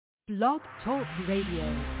Blog Talk Radio.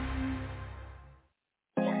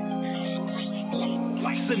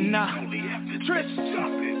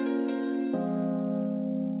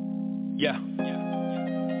 Yeah.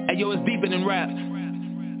 Hey yo, it's deeper than rap.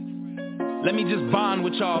 Let me just bond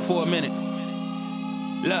with y'all for a minute.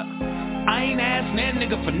 Look, I ain't asked that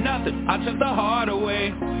nigga for nothing. I took the heart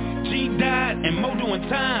away. G died and Mo doing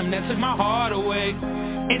time. That took my heart away.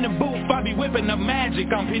 In the booth, I be whipping up magic.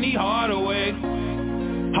 I'm Penny Hardaway.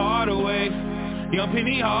 Hardaway. Young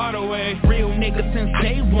Penny Hardaway. Real nigga since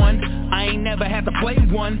day one. I ain't never had to play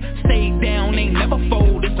one. Stayed down, ain't never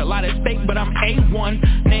fold. It's a lot at stake, but I'm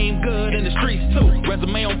A1. Name good in the streets too.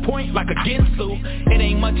 Resume on point like a Ginsu. It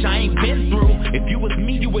ain't much I ain't been through. If you was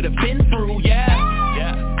me, you would've been through, yeah.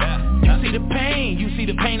 You see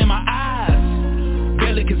the pain in my eyes.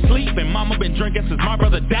 Barely can sleep and mama been drinking since my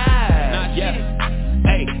brother died.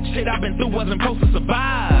 Hey, shit I've been through wasn't supposed to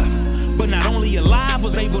survive. But not only alive,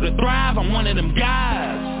 was able to thrive. I'm one of them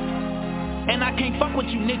guys. And I can't fuck with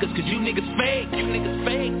you niggas, cause you niggas fake. You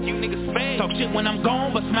niggas fake. Talk shit when I'm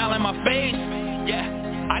gone, but smile in my face. Yeah,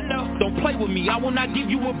 I know. Don't play with me, I will not give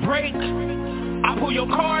you a break. I pull your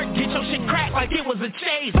card, get your shit cracked like it was a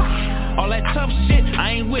chase. All that tough shit,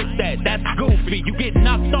 I ain't with that, that's goofy. You get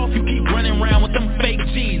knocked off, you keep running around with them fake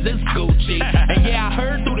G's, it's Gucci. And yeah, I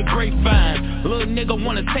heard through the grapevine, little nigga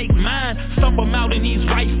wanna take mine. Stomp him out in these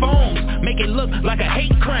right phones, make it look like a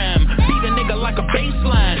hate crime. Beat a nigga like a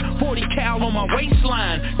baseline, 40 cal on my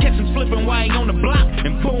waistline. Catch him slipping while he on the block,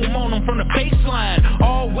 and boom on him from the baseline.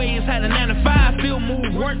 Always had a 9 to 5, still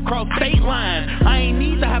move work cross state line. I ain't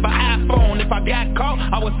need to have an iPhone, if I got caught,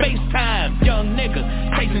 I would FaceTime. Young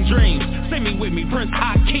nigga, chasing dreams, send me with me, Prince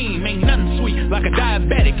Hakeem. Ain't nothing sweet like a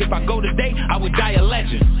diabetic. If I go today, I would die a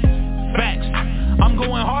legend. Facts, I'm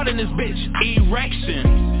going hard in this bitch,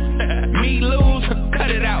 erection. Me lose, cut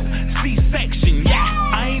it out, C-section,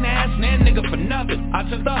 yeah. I ain't asked that nigga for nothing, I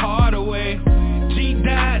took the heart away. G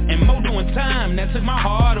died and Mo doing time, that took my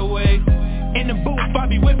heart away. In the booth, I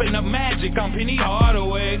be whipping up magic, I'm Penny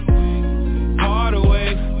Hardaway.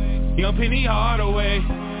 Hardaway. Young Penny Hardaway.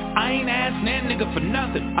 I ain't asked that nigga for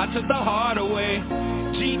nothing, I took the heart away.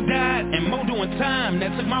 G died and Mo doing time,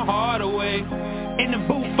 that took my heart away. In the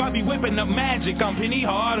booth, I be whipping up magic, I'm Penny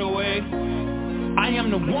Hardaway. I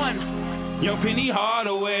am the one, Young Penny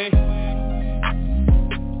Hardaway.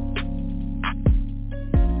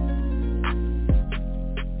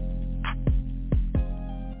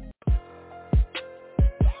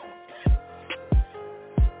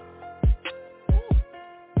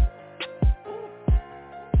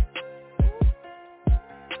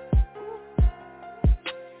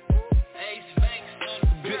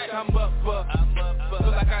 I'm up,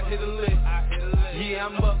 feel like I hit a lick. Yeah,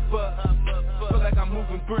 I'm up, feel like I'm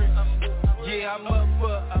moving bricks. Yeah, I'm up,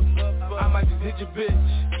 I might just hit your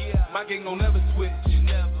bitch. My gang gon' never switch.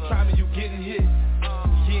 Try me, you getting hit.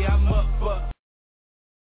 Yeah, I'm up.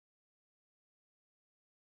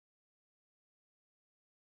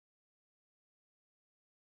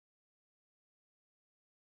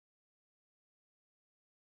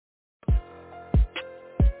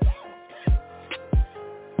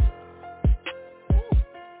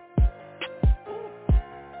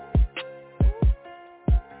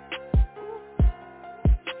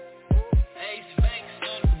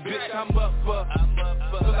 I'm up,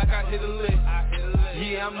 feel like I hit a lick.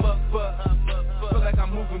 Yeah, I'm up, feel like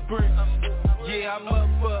I'm moving bricks. Yeah, I'm up,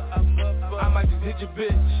 I might just hit your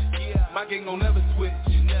bitch. My gang gon' never switch.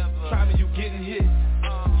 Try me, you getting hit.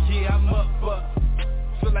 Yeah, I'm up,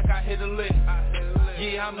 feel like I hit a lick.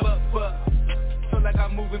 Yeah, I'm up, feel like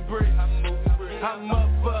I'm moving bricks. I'm up,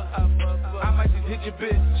 I might just hit your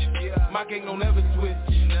bitch. My gang gon' never switch.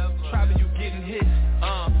 Try me, you getting hit.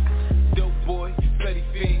 Dope boy, petty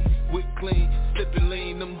fiend, with clean, sippin'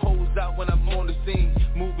 lean, them hoes out when I'm on the scene.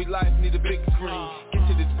 Movie life need a big screen. Get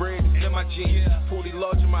to this bread, it's in my jeans. 40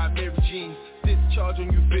 large in my Mary jeans. Discharge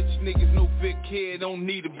on you bitch niggas, no big kid, don't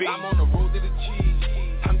need a beat. I'm on the road to the cheese.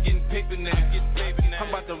 I'm getting paper now. I'm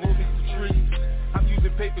about to roll me some trees. I'm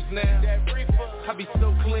using papers now. I be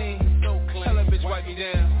so clean. Tell that bitch wipe me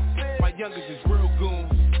down. My youngest is real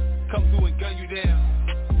goons. Come through and gun you down.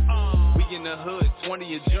 We in the hood,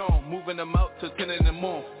 20 a John, moving them out till 10 in the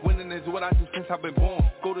morning. Winning is what I do since I've been born.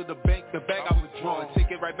 Go to the bank, the bag I withdraw,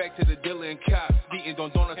 take it right back to the dealer and cops. Eating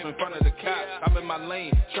on donuts in front of the cops. I'm in my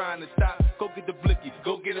lane, trying to stop. Go get the blicky,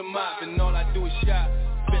 go get a mop, and all I do is shop.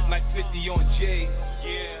 Spent like 50 on J,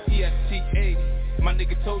 EST 80. My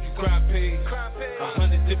nigga told you crime pays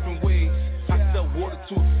 100 different ways. I sell water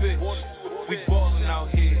to a fish. We ballin' out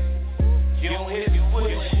here. You don't hear me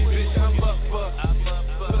push, bitch. I'm up,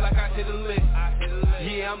 feel like I hit a lick.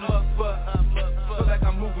 Yeah, I'm up, feel like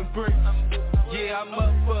I'm moving moving bricks. Yeah, I'm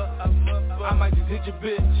up. I might just hit your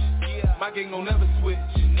bitch. My gang don't never switch.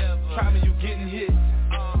 Try me, you getting hit.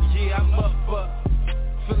 Yeah, I'm up.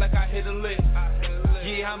 Feel like I hit a lick.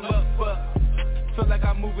 Yeah, I'm up. Feel like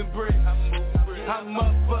I'm moving bricks. I'm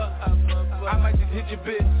up. I might just hit your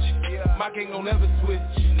bitch. My gang don't never switch.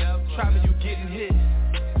 Try me, you getting hit.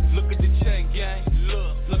 Look at the chain, gang.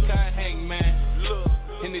 Look how I hang, man.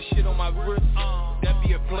 And this shit on my wrist, that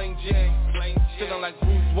be a plain Jane. Feeling like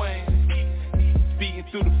Bruce Wayne, beating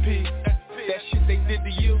through the pig. That shit they did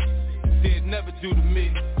to you, they'd never do to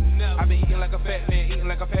me. I been eating like a fat man, eating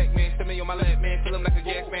like a Pac-Man. Stomach on my lap, man, feeling like a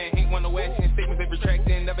gas man. Ain't want no action, statements they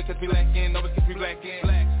retracting. Never catch me lacking, never catch me blacking.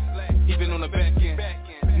 Even on the back end,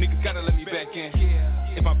 niggas gotta let me back in.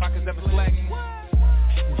 If my pockets ever slacking,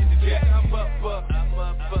 get the jack. I'm up.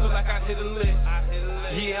 Feel like I hit a lick.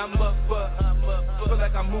 Yeah, I'm up. Feel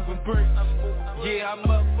like I'm moving bricks. Yeah, I'm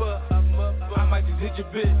up. I might just hit your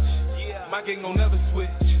bitch. My gang gon' never switch.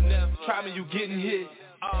 Try me, you getting hit.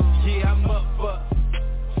 Yeah, I'm up.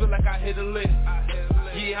 Feel like I hit a lick.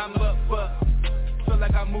 Yeah, I'm up. Feel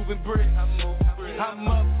like I'm moving bricks. I'm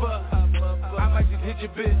up. I might just hit your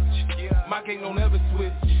bitch. My gang gon' never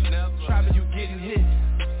switch. Try me, you getting hit.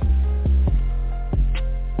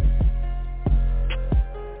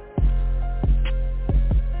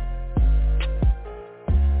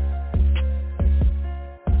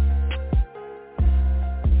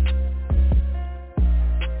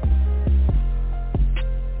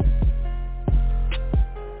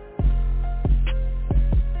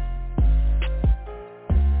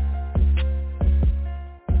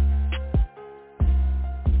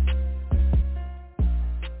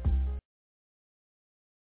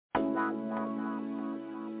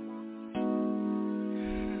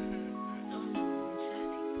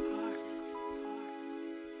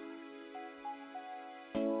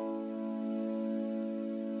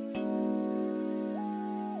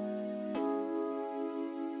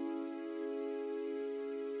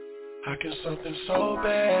 How can something so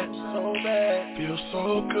bad, feel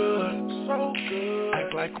so good,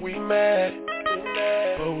 act like we mad,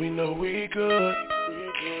 but we know we good.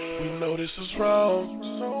 We know this is wrong,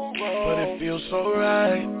 but it feels so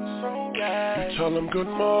right. You tell them good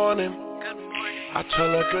morning, I tell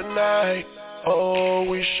her good night. Oh,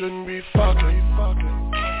 we shouldn't be fucking.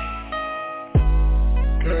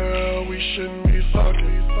 Girl, we shouldn't be fucking.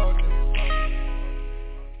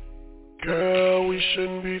 Girl, we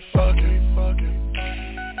shouldn't be fucking.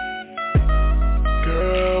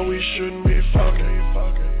 Girl, we shouldn't be fucking.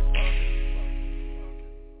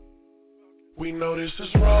 We know this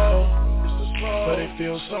is wrong, but it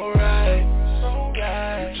feels so right.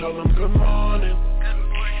 You tell them good morning,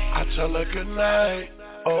 I tell her good night.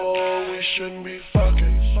 Oh, we shouldn't be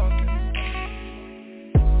fucking.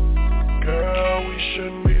 Girl, we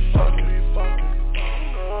shouldn't be fucking.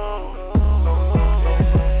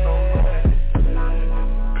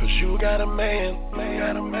 You got a man,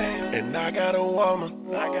 and I got a woman.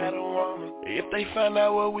 If they find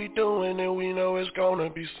out what we doing, then we know it's gonna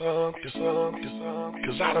be something.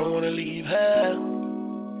 Cause I don't wanna leave her,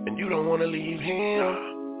 and you don't wanna leave him.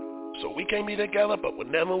 So we can't be together, but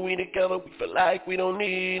whenever we together, we feel like we don't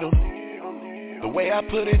need him. The way I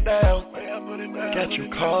put it down, got you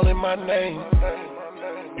calling my name.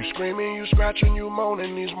 You screaming, you scratching, you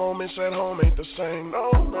moaning. These moments at home ain't the same.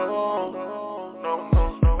 No.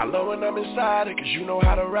 I love when I'm inside it, cause you know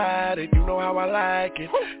how to ride it. You know how I like it.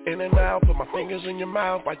 In and out, put my fingers in your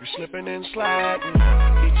mouth while you slipping and sliding.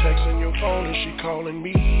 He texting your phone and she calling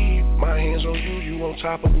me. My hands on you, you on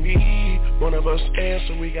top of me. One of us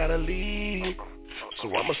answer, we gotta leave. So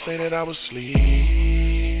I'ma say that I was asleep.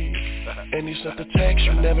 And he sent the text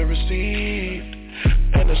you never received.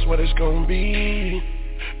 And that's what it's gonna be.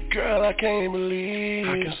 Girl, I can't believe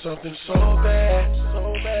how can something so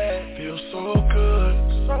bad, feel so good,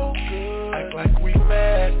 act like we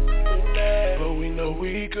mad, but we know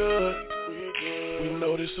we good. We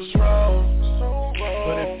know this is wrong,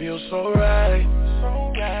 but it feels so right.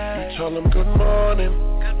 You tell them good morning,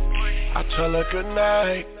 I tell her good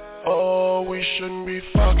night. Oh, we shouldn't be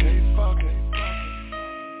fucking.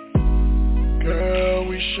 Girl,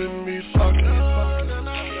 we shouldn't be fucking.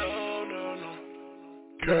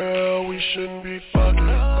 Girl, we shouldn't be fucking.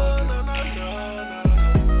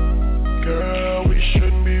 Girl, we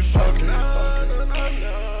shouldn't be fucking.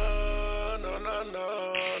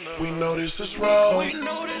 We know this is wrong,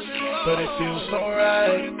 but it feels so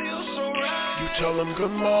right. You tell them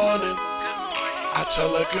good morning, I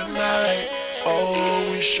tell her good night.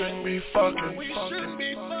 Oh, we shouldn't be fucking.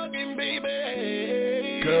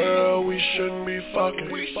 Girl, we shouldn't be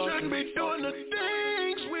fucking. We shouldn't be doing the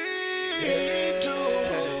things we do.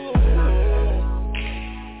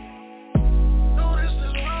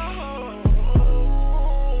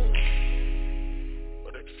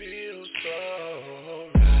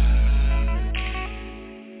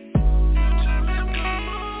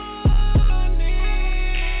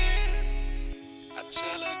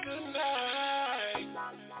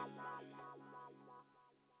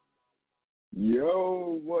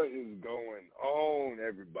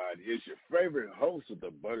 It's your favorite host of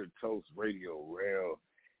the Butter Toast RadioRell,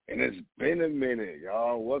 and it's been a minute,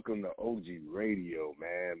 y'all. Welcome to OG Radio,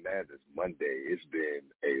 man. Man, it's Monday. It's been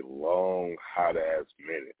a long, hot-ass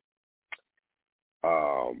minute.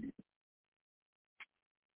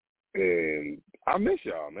 And I miss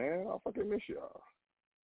y'all, man. I fucking miss y'all.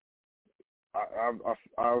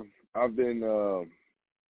 I've been,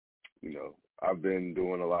 I've been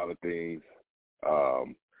doing a lot of things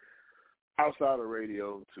outside of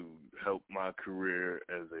radio to help my career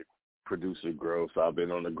as a producer grow. So I've been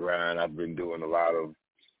on the grind. I've been doing a lot of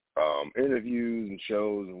interviews and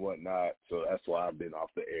shows and whatnot. So that's why I've been off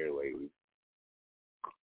the air lately.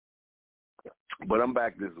 But I'm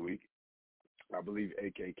back this week. I believe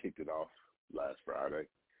AK kicked it off last Friday.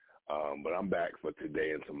 But I'm back for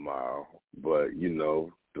today and tomorrow. But,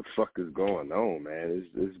 the fuck is going on, man?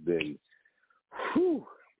 It's been,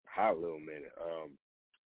 hot little minute.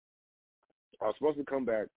 I was supposed to come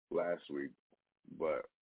back last week, but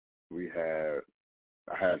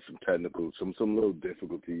I had some little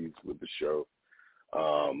difficulties with the show.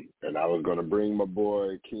 And I was going to bring my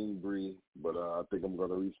boy King Bree, but I think I'm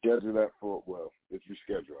going to reschedule that it's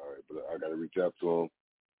rescheduled, all right, but I got to reach out to him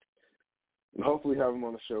and hopefully have him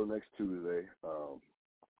on the show next Tuesday.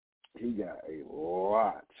 He got a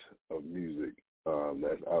lot of music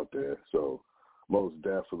that's out there, so most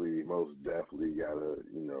definitely gotta,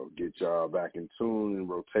 get y'all back in tune and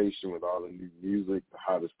rotation with all the new music, the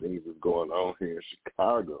hottest things that's going on here in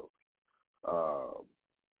Chicago.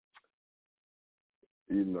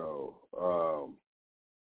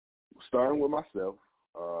 Starting with myself,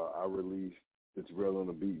 I released It's Real on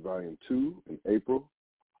the Beat Volume 2 in April.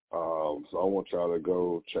 So I want y'all to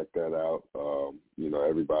go check that out.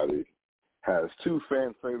 Everybody has two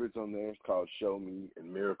fan favorites on there. It's called Show Me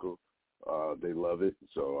and Miracle. They love it,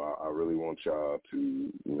 so I really want y'all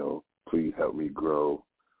to, please help me grow.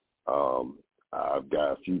 I've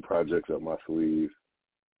got a few projects up my sleeve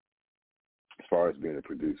as far as being a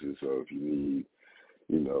producer, so if you need,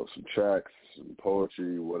 some tracks, some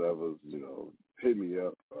poetry, whatever, hit me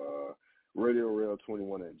up.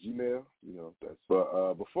 RadioRell21 at Gmail,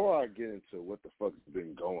 But before I get into what the fuck's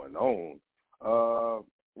been going on, I'm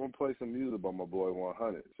going to play some music by my boy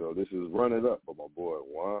 100. So this is Run It Up by my boy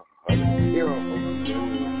 100. Here on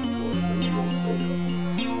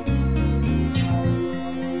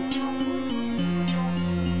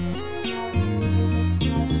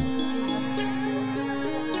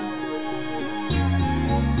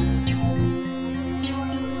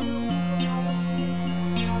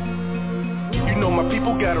My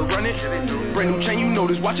people gotta run it. Brand new chain,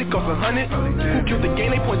 this watch it cost 100. Who killed the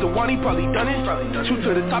game? They point to one, he probably done it. Shoot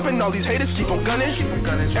to the top and all these haters keep on gunning.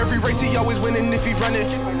 Every race he always winning if he run it.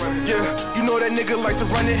 Yeah, that nigga like to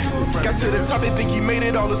run it. Got to the top, they think he made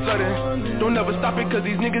it all of a sudden. Don't ever stop it cause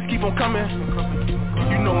these niggas keep on coming.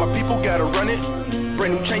 My people gotta run it.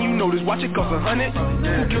 Brand new chain, this watch it cost 100.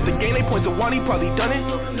 Who killed the game? They point to one, he probably done it.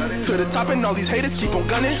 To the top and all these haters keep on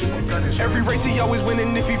gunning. Every race he always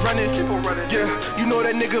winning if he run it. Yeah,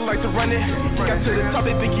 that nigga like to run it. Got to the top,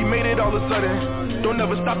 they think he made it all of a sudden. Don't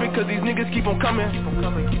ever stop it cause these niggas keep on coming.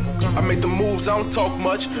 I make the moves, I don't talk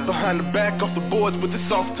much. Behind the back, off the boards with the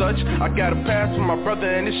soft touch. I got a pass from my brother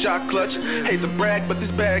and his shot clutch. Hate to brag, but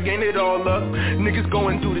this bag ain't it all up. Niggas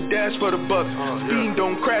going through the dash for the bucks. Speed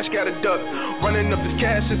don't crash, gotta duck. Running up this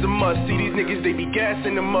cash is a must. See these niggas, they be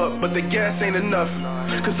gassing them up, but the gas ain't enough.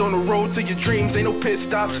 Cause on the road to your dreams ain't no pit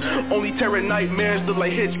stops. Only terror nightmares look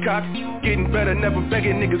like Hitchcock. Getting better, never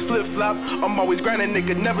begging niggas flip-flop. I'm always grinding,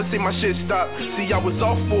 nigga, never say my shit stop. See, I was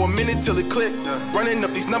off for a minute till it clicked. Running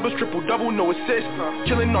up these numbers, triple-double, no assist.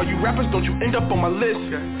 Killing all you rappers, don't you end up on my list.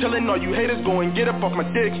 Telling all you haters, go and get up off my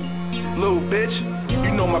dick. Little bitch,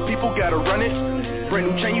 my people gotta run it. Brand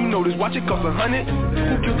new chain, this watch it cost 100.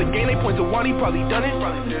 Who killed the game? They point to one, he probably done it.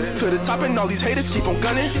 To the top and all these haters keep on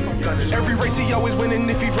gunning. Every race he always winning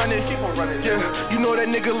if he run it. Yeah, that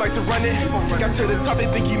nigga like to run it. Got to the top, they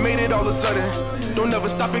think he made it all of a sudden. Don't ever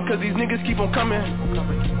stop it cause these niggas keep on coming.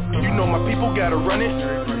 My people gotta run it.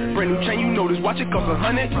 Brand new chain, this watch it cost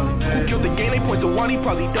 100. Who killed the game? They point to one, he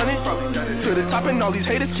probably done it. To the top and all these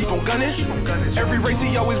haters keep on gunning. Every race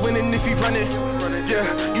he always winning if he run it. Yeah,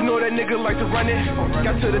 that nigga like to run it.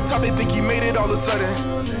 Got to the top, they think he made it all of a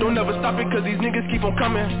sudden. Don't ever stop it cause these niggas keep on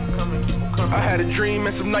coming. I had a dream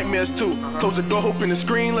and some nightmares too. Close the door, hoping the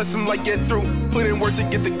screen, let some light get through. Put in work to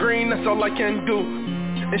get the green, that's all I can do.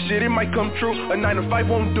 And shit, it might come true, a 9 to 5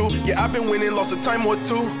 won't do. Yeah, I've been winning, lost a time or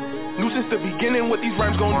two. Knew since the beginning what these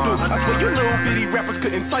rhymes gon' do. I swear you little bitty rappers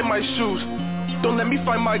couldn't tie my shoes. Don't let me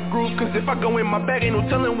find my groove, cause if I go in my bag, ain't no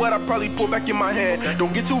telling what I probably pour back in my hand.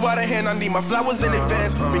 Don't get too out of hand, I need my flowers in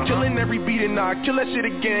advance. Been killing every beat and now I kill that shit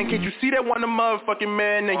again. Can't you see that one a motherfucking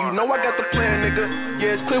man? And you know I got the plan, nigga.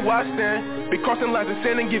 Yeah, it's clear where I stand. Been crossing lines and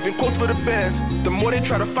sand and giving quotes for the bands. The more they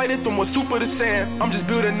try to fight it, the more soup for the sand. I'm just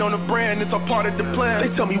building on the brand, it's all part of the plan. They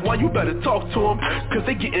tell me why, you better talk to them, cause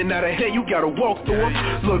they getting out of hand, you gotta walk through them.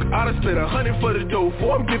 Look, I done spent 100 for the dough.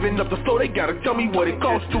 Before I'm giving up the flow, they gotta tell me what it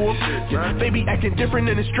costs to them. Yeah, they be acting different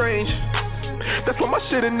and it's strange. That's why my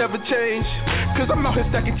shit'll never change. Cause I'm out here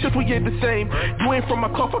stacking chips, we ain't the same. You ain't from my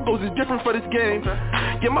cloth, our goals is different for this game.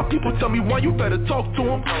 Yeah, my people tell me why, you better talk to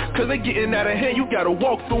them, cause they getting out of hand, you gotta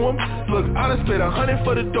walk through them. Look, I done spent 100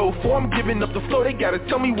 for the dough. Before I'm giving up the flow, they gotta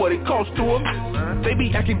tell me what it costs to them. They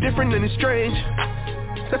be acting different and it's strange.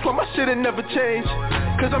 That's why my shit'll never change.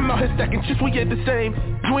 Cause I'm out here stacking chips, we ain't the same.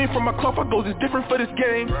 You ain't from my cloth, our goals is different for this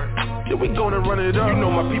game. Yeah, we gonna run it up. You know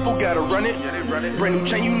my people gotta run it. Brand new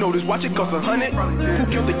chain, you know this watch, it cost 100. Who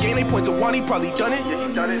killed the game, they point to one, he probably done it.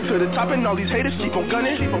 To the top and all these haters keep on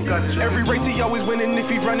gunning. Every race he always winning if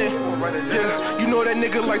he run it. Yeah, you know that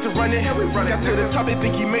nigga like to run it. Got to the top, they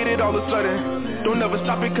think he made it all of a sudden. Don't ever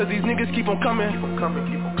stop it cause these niggas keep on coming.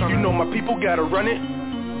 You know my people gotta run it.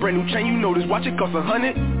 Brand new chain, you know this watch, it cost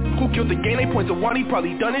 100. Who killed the game, they point to one, he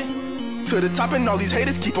probably done it. To the top and all these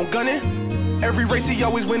haters keep on gunning. Every race he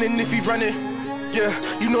always winning if he run it.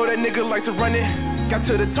 Yeah, you know that nigga like to run it. Got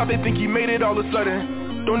to the top, they think he made it all of a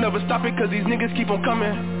sudden. Don't ever stop it cause these niggas keep on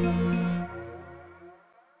coming.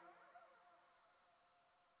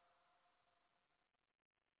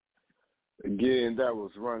 Again, that was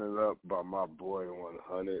Running Up by my boy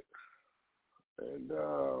 100. And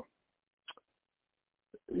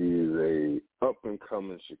he is a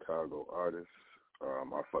up-and-coming Chicago artist. I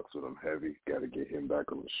fucks with him heavy. Got to get him back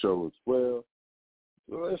on the show as well.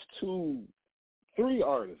 So that's three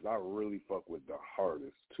artists I really fuck with the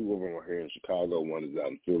hardest. Two of them are here in Chicago. One is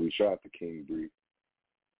out in Philly. Shout out to King Bree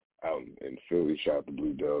out in Philly. Shout out to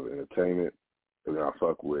Blue Dove Entertainment. And then I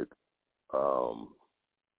fuck with, of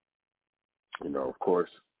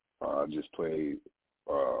course, I just played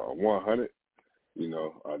 100.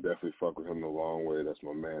 I definitely fuck with him a long way. That's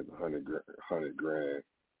my man's 100 grand.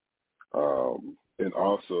 And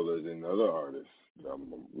also there's another artist that I'm,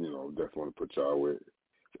 definitely want to put y'all with.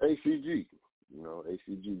 ACG,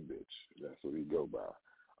 ACG bitch. That's what he go by.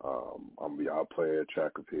 I'll play a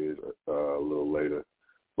track of his a little later.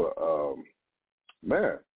 But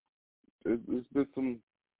man, there's been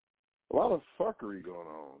a lot of fuckery going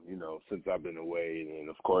on, since I've been away. And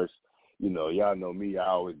of course, y'all know me, I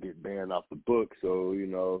always get banned off the book, so,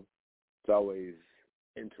 it's always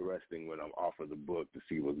interesting when I'm off of the book to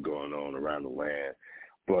see what's going on around the land.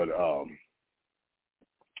 But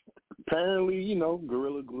apparently,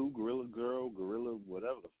 Gorilla Glue, Gorilla Girl, Gorilla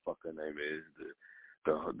whatever the fuck her name is,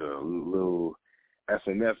 the little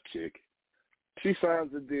SNF chick, she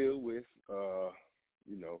signs a deal with,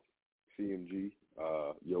 CMG,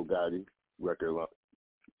 Yo Gotti record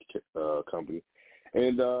company.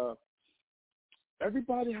 And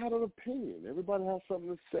everybody had an opinion. Everybody had something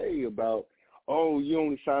to say about, oh, you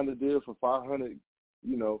only signed a deal for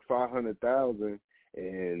 500,000,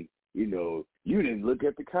 and you didn't look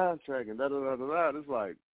at the contract and da da da da. It's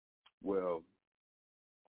like, well,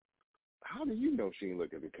 how do you know she didn't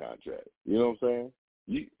look at the contract? You know what I'm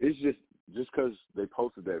saying? It's just because they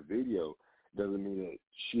posted that video doesn't mean that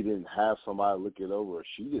she didn't have somebody look it over or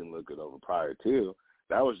she didn't look it over prior to.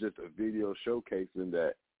 That was just a video showcasing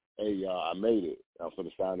that, hey, y'all, I made it. I'm going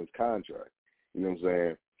to sign this contract. You know what I'm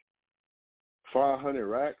saying? 500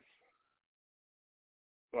 racks?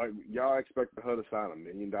 Like, y'all expected her to sign $1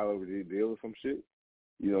 million deal or some shit?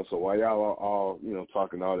 So while y'all are all,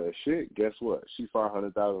 talking all that shit, guess what? She's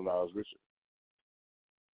 $500,000 richer.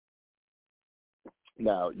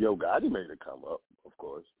 Now, Yo Gotti made it come up, of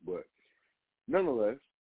course, but nonetheless,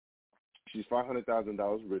 she's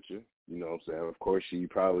 $500,000 richer. You know what I'm saying? Of course, she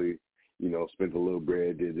probably, spent a little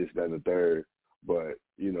bread, did this, that, and the third. But,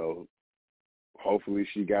 hopefully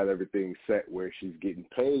she got everything set where she's getting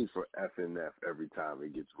paid for FNF every time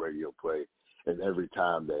it gets radio play and every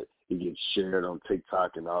time that it gets shared on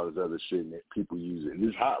TikTok and all this other shit and that people use it. And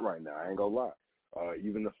it's hot right now, I ain't gonna lie.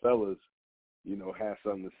 Even the fellas, had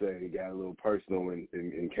something to say. They got a little personal and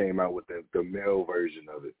came out with the male version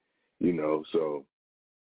of it, So,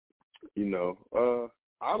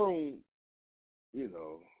 I don't,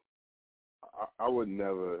 I would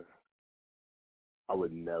never,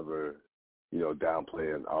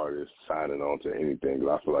 downplay an artist signing on to anything.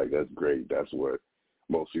 I feel like that's great. That's what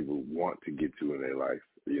most people want to get to in their life.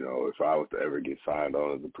 If I was to ever get signed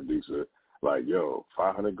on as a producer, like, yo,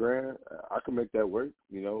 $500,000, I can make that work.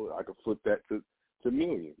 You know, I can flip that to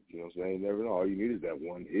millions. You know what I'm saying? You never know. All you need is that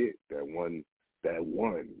one hit, that one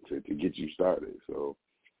to get you started. So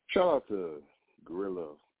shout out to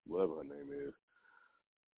Gorilla, whatever her name is.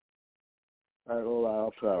 I don't lie,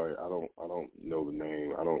 I'll try it. I don't know the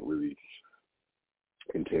name. I don't really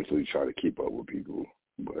intentionally try to keep up with people,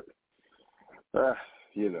 but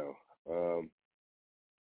you know.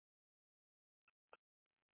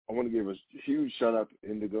 I want to give a huge shout out to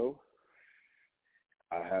Indigo.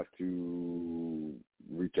 I have to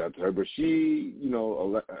reach out to her, but she, you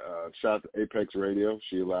know, shout out to Apex Radio.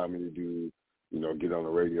 She allowed me to do, you know, get on the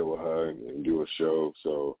radio with her and do a show.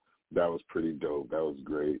 So that was pretty dope. That was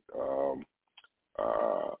great.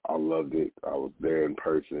 I loved it. I was there in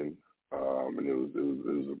person, and it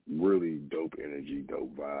was a really dope energy,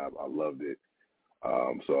 dope vibe. I loved it.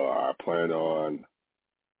 So I plan on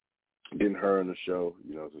getting her on the show,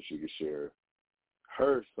 you know, so she could share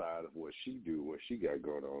her side of what she do, what she got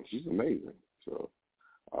going on. She's amazing. So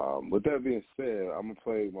with that being said, I'm going to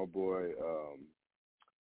play my boy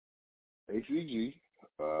ACG.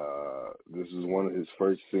 This is one of his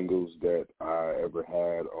first singles that I ever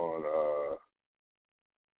had on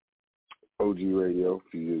OG Radio a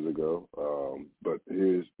few years ago. But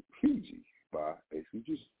here's Fiji by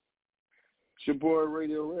ACG. It's your boy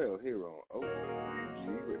RadioRell here on OG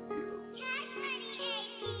Radio.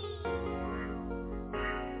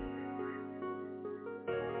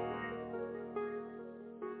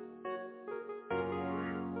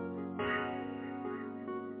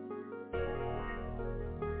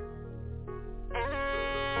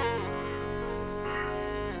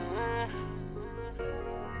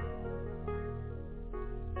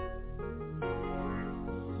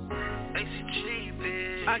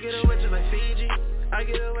 I get a wedge like Fiji. I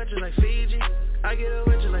get a wedge like Fiji. I get a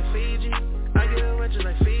wedge like Fiji. I get a wedge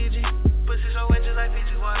like Fiji. Pussy so wet just like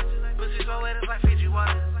Fiji water. Pussy so wet it's like Fiji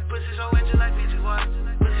water. Pussy so wet just like Fiji water.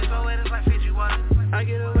 Pussy so wet it's like Fiji water. I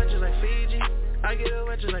get a wedge like Fiji. I get a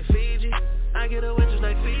wedge like Fiji. I get a wedge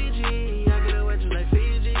like Fiji. I get a wedge like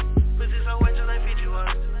Fiji. Pussy so wet just like Fiji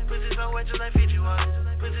water. Pussy so wet just like Fiji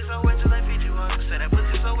water. Pussy so wet just like Fiji water. Say that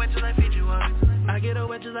pussy so wet just like Fiji water. I get her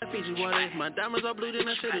wet just like Fiji water. If my diamonds are blue, then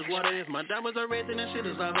that shit is water. If my diamonds are red, then that shit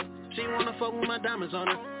is lava. She wanna fuck with my diamonds on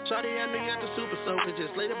her. Shawty, I knew you had the super soaker.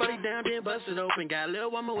 Just lay the body down, then bust it open. Got a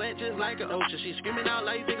little woman wet just like an ocean. She screaming out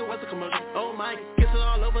like you think it was a commotion. Oh my, kiss her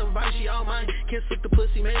all over her body, she all mine. Kiss with the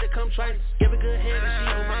pussy, made her come twice. Give her good head and she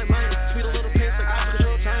on my mind. Sweet a little piss like I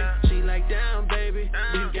control time. She like, down, baby,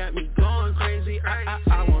 you got me going crazy.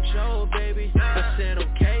 I want your baby. I said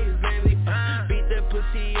okay, baby. Beat that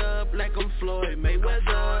pussy up like I'm Floyd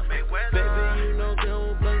Mayweather. Baby, you know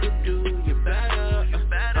don't bugger do you better.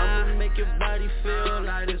 I'ma make your body feel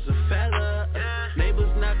like it's a fella.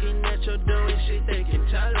 Neighbors knocking at your door and shit they can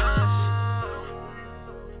tell us.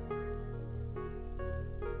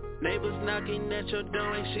 Neighbors knocking at your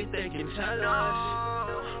door and shit they can tell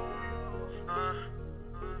us.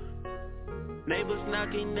 Neighbors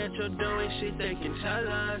knocking at your door and shit they can tell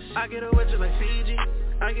us. I get a wedge like Fiji.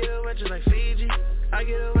 I get a wedge like Fiji. I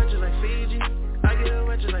get a wedge like Fiji. I get a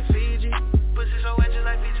wedge like Fiji. Pussy so wet just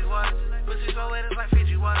like Fiji water. Pussy so wet it's like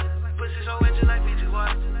Fiji water. Pussy so wet just like Fiji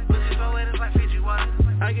water. Pussy so wet it's like Fiji water.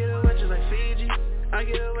 I get a wedge like Fiji. I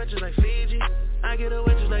get a wedge like Fiji. I get a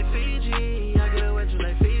wedge like Fiji. I get a wedge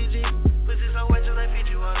like Fiji. Pussy so wet just like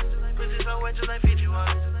Fiji water. Pussy so wet just like Fiji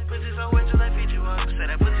water. Pussy so wet just like Fiji water. Say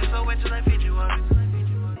that pussy so wet just like Fiji water.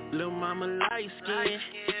 Lil' mama light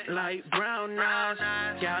skin, light brown eyes,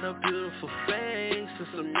 got a beautiful face and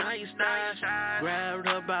some nice thighs. Grabbed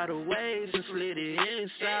her by the waist and slid it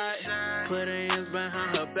inside. Put her hands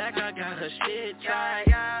behind her back, I got her shit tight.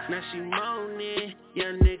 Now she moaning,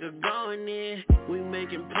 young nigga going in. We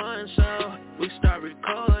making puns, so we start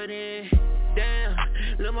recording. Damn,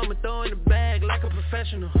 lil' mama throwing the bag like a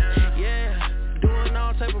professional. Yeah, doing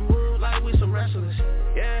all type of moves like we some wrestlers.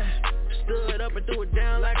 Yeah. Stood up and threw it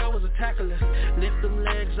down like I was a tackler. Lift them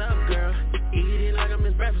legs up, girl. Eat it like I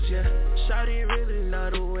miss breakfast, yeah. Shawty really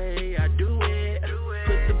love the way I do it.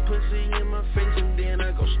 Put the pussy in my face and then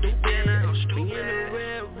I go stupid. We in the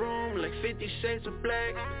red room like 50 Shades of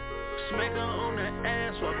Black. Smack her on the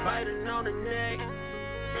ass while biting on the neck.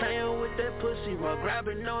 Playing with that pussy while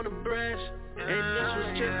grabbing on the breast. And this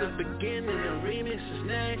was just the beginning, the remix is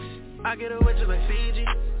next. I get a wedge like Fiji.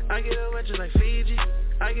 I get a wedge like Fiji.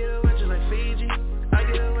 I get a wedge like Fiji. I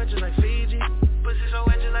get a wedge like Fiji. Pussy so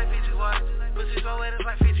wet just like Fiji water. Pussy so wet it's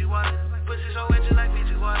like Fiji water. Pussy so wet just like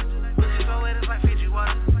Fiji water. Pussy so wet it's like Fiji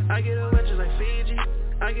water. I get a wedge like Fiji.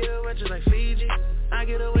 I get a wedge like Fiji. I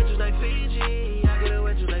get a wedge like Fiji. I get a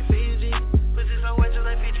wedge like Fiji. Pussy so wet just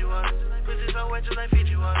like Fiji water. Pussy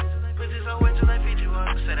Pussy so wet till I feed you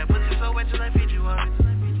water. Say that pussy so wet till I feed you water.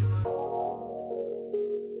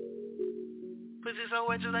 Pussy so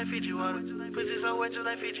wet till I feed you water. Pussy so wet till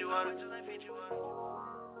I feed you water.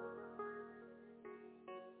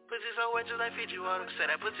 Pussy so wet till I feed you water. Say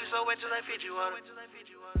that pussy so wet till I feed you water.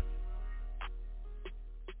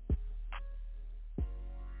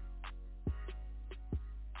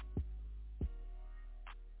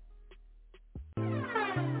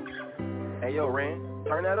 Hey yo, Ren,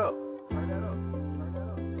 turn that up.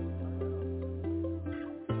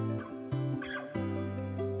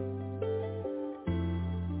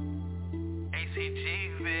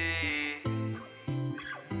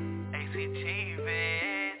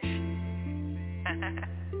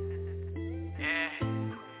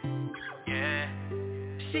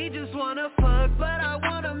 She just wanna fuck, but I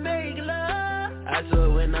wanna make love. I swear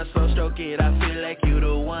when I so stroke it, I feel like you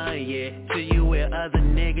the one, yeah. See you with other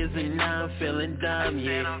niggas and now I'm feeling dumb,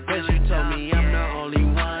 yeah. Cause you told me I'm the only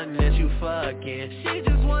one that you fucking. She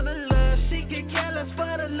just wanna love, she can care less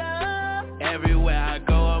for the love. Everywhere I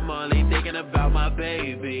go, I'm only thinking about my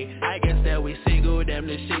baby. I guess that we single, damn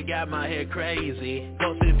this shit got my head crazy.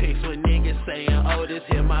 Posting pics with niggas saying, oh this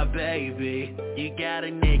here my baby. You got a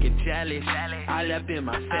nigga jealous, I left in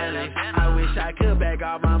my feelings. I wish I could back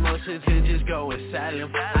all my emotions and just go and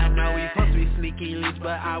silent. I know we supposed to be sneaky links,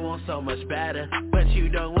 but I want so much better. But you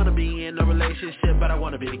don't wanna be in a relationship, but I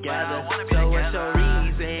wanna be together. So what's your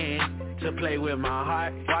reason to play with my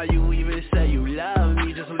heart? Why you even say you love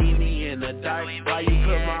me, just leave me in the dark? Why you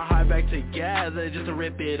put my heart back together just to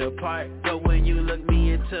rip it apart? But when you look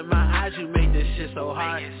me into my eyes, you make this shit so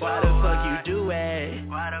hard. Why the fuck you do it?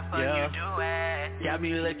 Got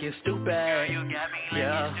me looking stupid.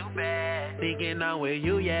 Yeah. Thinking I'm with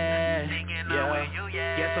you, yeah.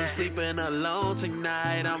 Guess I'm sleeping alone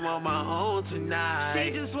tonight. I'm on my own tonight.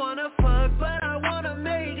 She just wanna fuck, but I wanna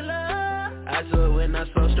make love. I swear when I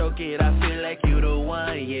so stroke it, I feel like you the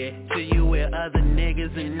one, yeah. See you with other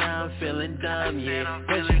niggas and now I'm feeling dumb, yeah.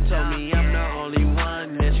 Cause you told me I'm the only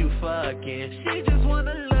one that you fucking. She just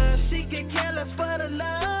wanna love, she can care less for the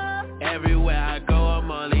love. Everywhere I go,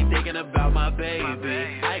 I'm only thinking about my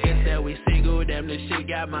baby. I guess that we single, damn this shit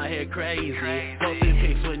got my head crazy. Posting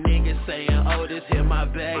pics with niggas saying, oh this here my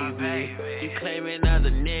baby. You claiming other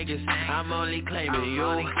niggas, I'm only claiming you.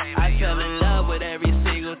 I fell in love with every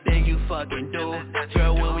single thing you fucking do.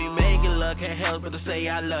 Girl, when we make it love, can't help but to say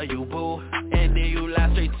I love you, boo. And then you lie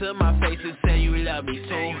straight to my face and say you love me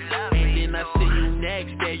too. And then I see you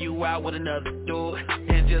next day, you out with another dude.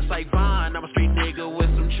 And just like Vaughn, I'm a street nigga with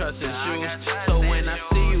some trust issues. So when I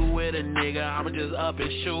see you with a nigga, I'ma just up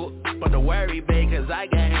and shoot. But don't worry, babe, cause I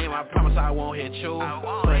got aim, I promise I won't hit you.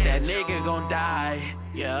 But that nigga gon' die,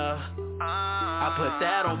 yeah. I put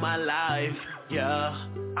that on my life, yeah.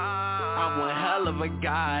 I'm one hell of a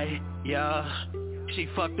guy, yeah. She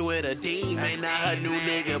fucked with a demon, now her new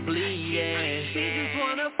nigga bleeding. She just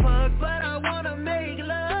wanna fuck, but I wanna make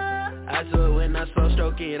love. I swear when I so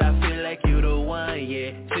stroke it, I feel like you the one,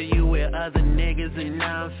 yeah. See you with other niggas and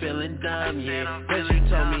now I'm feeling dumb, yeah. Cause you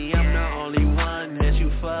told me I'm the only one that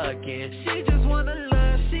you fucking. She just wanna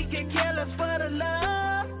love, she can care less for the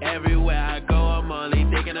love. Everywhere I go, I'm only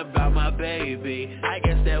thinking about my baby. I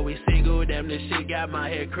guess that we single, damn this shit got my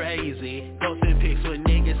head crazy. Posting pics with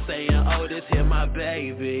niggas saying, oh this here my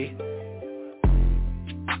baby.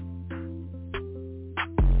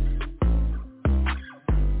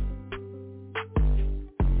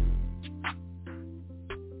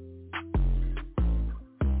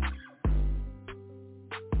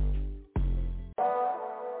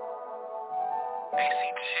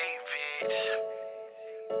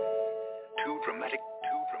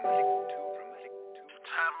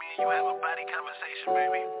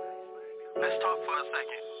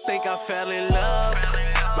 Think I fell in love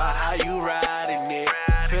by how you riding it.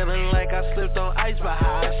 Feeling like I slipped on ice by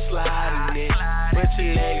how I sliding it. Put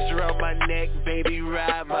your legs around my neck, baby,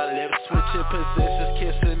 ride my lips. Switch your positions,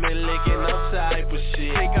 kissing and licking, all type of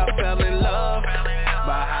shit. Think I fell in love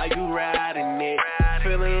by how you riding it.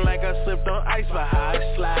 Feeling like I slipped on ice by how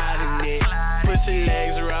I sliding it. Put your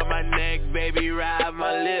legs around my neck, baby, ride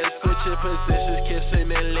my lips. Switch your positions,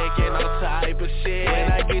 kissing and licking, all type of shit.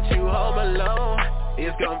 When I get you home alone,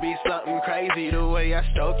 it's gonna be something crazy. The way I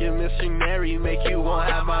stroke your missionary make you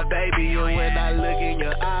wanna have my baby. And when I look in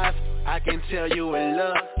your eyes, I can tell you in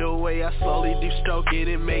love. The way I slowly do stroke it,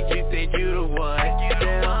 it make you think you the one.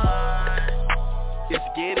 Damn, it's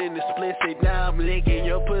getting explicit. Now I'm licking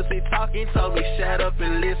your pussy, talking, told me shut up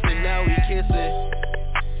and listen. Now we kissing,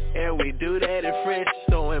 and we do that in French.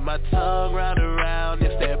 Throwing my tongue round and round,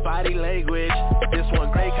 it's that body language. This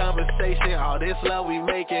one great conversation, all this love we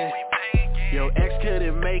making. Your ex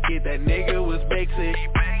couldn't make it, that nigga was basic.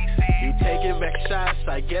 You taking back shots,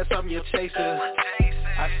 I guess I'm your chaser.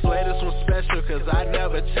 I swear this one's special cause I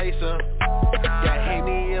never chase them. Got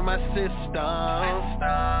Henny in my system.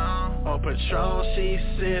 On Patron she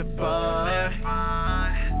sip on.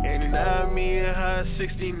 And now me and her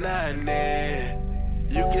 69 there.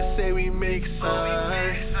 You can say we make sense.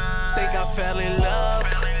 Think I fell in love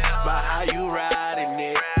by how you riding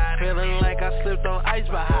it. Feeling like I slipped on ice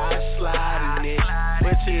by how I sliding it.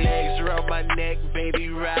 Put your legs around my neck, baby,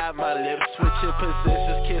 ride my lips. Switching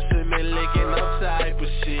positions, kissing and licking, all type of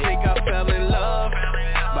shit. Think I fell in love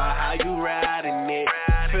by how you riding it.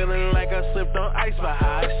 Feeling like I slipped on ice by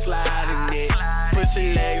how I sliding it. Put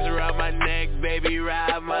your legs around my neck, baby,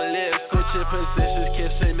 ride my lips. Switching positions,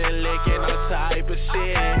 kissing and licking, all type of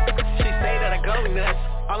shit. She say that I go nuts.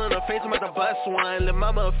 All in her face, I'm at the bus one. Lil'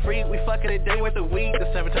 mama a freak, we fucking a day worth of weed. The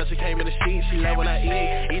 7 times she came in the sheet, she love when I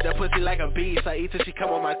eat. Eat that pussy like a beast, I eat till she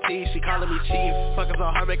come on my teeth. She calling me chief, fuck us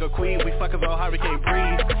all hard, make her queen. We fuck us all hard, we can't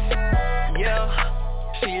breathe.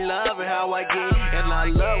 Yeah, she loving how I get. And I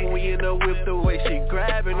love when we in the whip, the way she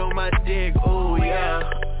grabbing on my dick, ooh yeah.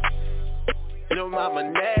 Yo mama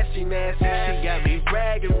nasty, nasty, she got me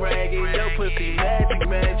bragging, yo pussy magic,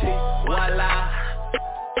 voila.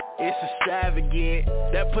 It's extravagant,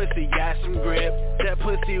 that pussy got some grip. That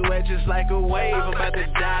pussy wet just like a wave, I'm about to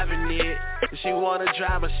dive in it. She wanna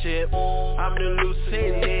drive my ship, I'm the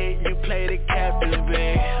lieutenant, you play the captain,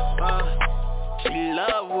 babe. She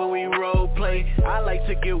love when we role play. I like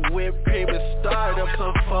to get whipped cream and start up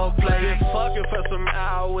some foreplay. Been fucking for some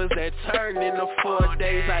hours that turn into 4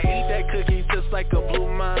 days. I eat that cookie just like a blue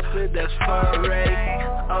monster, that's foray.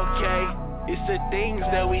 Okay. It's the things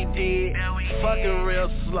that we did, fucking real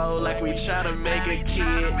slow like we tryna make a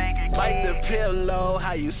kid. Bite the pillow,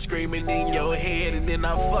 how you screaming in your head. And then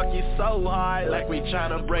I fuck you so hard like we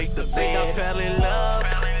tryna break the bed. Think I fell in love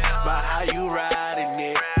by how you riding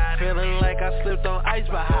it. Feeling like I slipped on ice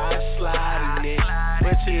by how I sliding it.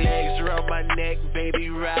 Put your legs around my neck, baby,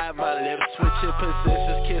 ride my lips. Switching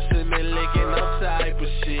positions, kissing and licking, all type of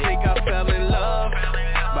shit. Think I fell in love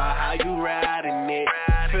by how you riding it.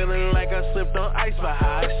 Feeling like I slipped on ice by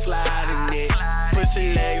how I sliding it. Put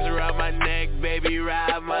your legs around my neck, baby,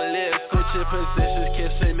 ride my lips. Switching positions,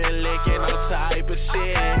 kissing and licking, all type of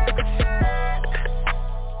shit.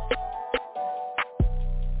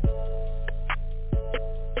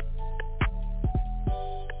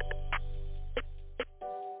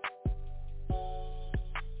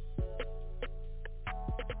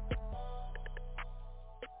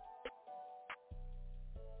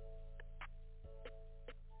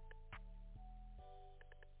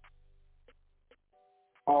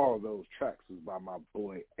 All those tracks was by my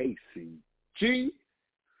boy ACG,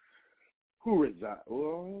 who resides.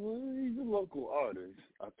 Well, he's a local artist.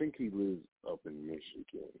 I think he lives up in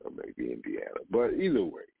Michigan or maybe Indiana. But either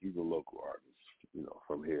way, he's a local artist,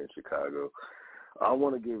 from here in Chicago. I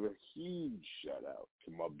want to give a huge shout out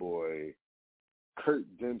to my boy Kurt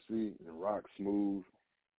Dempsey and Rock Smooth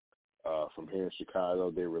from here in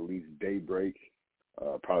Chicago. They released Daybreak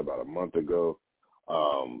probably about a month ago.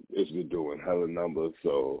 It's been doing hella numbers,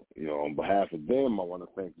 so, on behalf of them, I want to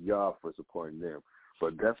thank y'all for supporting them.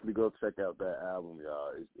 But definitely go check out that album,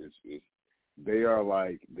 y'all. They are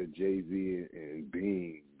like the Jay-Z and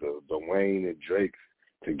Bean, the Wayne and Drake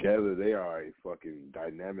together. They are a fucking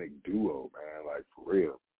dynamic duo, man, like for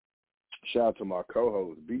real. Shout out to my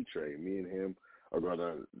co-host, B-Trey. Me and him are going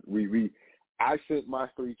to, I sent my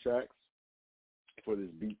 3 tracks for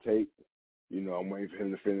this beat tape. I'm waiting for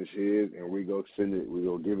him to finish his, and we go send it. We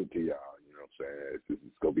go give it to y'all. You know what I'm saying?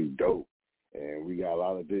 It's gonna be dope, and we got a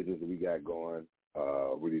lot of business that we got going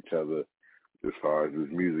with each other as far as this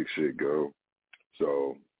music shit go.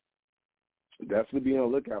 So definitely be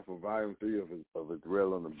on the lookout for Volume 3 of his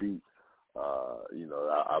Real on the Beat.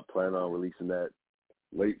 I plan on releasing that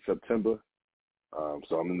late September.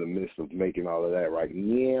 So I'm in the midst of making all of that right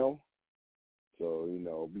now. So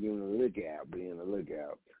be on the lookout. Be on the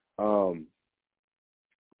lookout.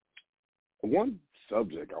 One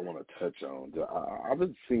subject I want to touch on, I've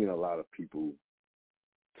been seeing a lot of people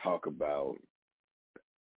talk about,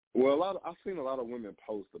 I've seen a lot of women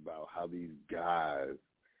post about how these guys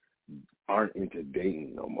aren't into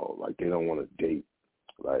dating no more. Like, they don't want to date.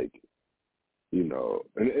 Like, and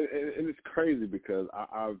it's crazy because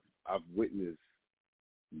I've witnessed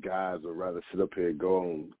guys would rather sit up here and go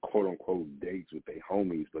on quote-unquote dates with their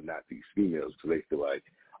homies, but not these females, because they feel like,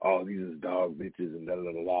 oh, these is dog bitches and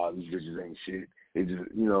da-da-da-da, these bitches ain't shit. They just,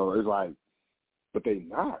 it's like, but they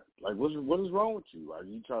not. Like, what is wrong with you? Like,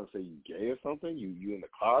 you trying to say you gay or something? You in the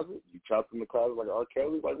closet? You trapped in the closet like R.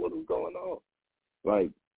 Kelly? Like, what is going on?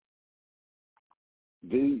 Like,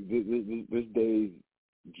 this day's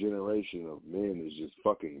generation of men is just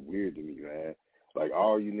fucking weird to me, man. Like,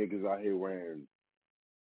 all you niggas out here wearing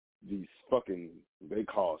these fucking, they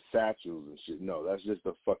call satchels and shit. No, that's just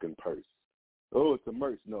a fucking purse. Oh, it's a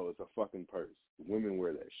merce. No, it's a fucking purse. Women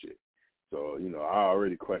wear that shit. So, you know, I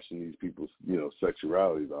already question these people's, you know,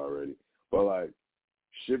 sexualities already. But, like,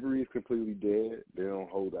 chivalry is completely dead. They don't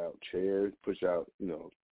hold out chairs, push the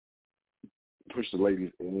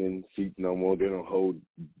ladies in seats no more. They don't hold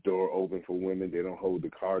door open for women. They don't hold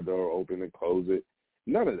the car door open and close it.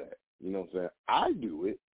 None of that. You know what I'm saying? I do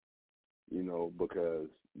it, you know, because,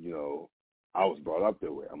 you know, I was brought up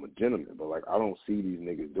that way. I'm a gentleman. But, like, I don't see these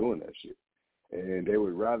niggas doing that shit. And they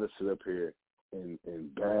would rather sit up here and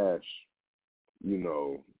bash, you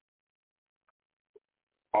know,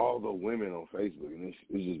 all the women on Facebook, and it's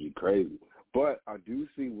just be crazy. But I do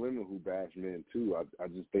see women who bash men too. I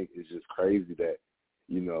just think it's just crazy that,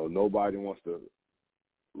 you know, nobody wants to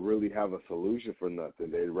really have a solution for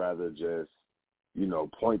nothing. They'd rather just, you know,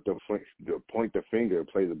 point the finger,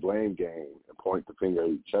 play the blame game, and point the finger at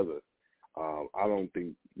each other. I don't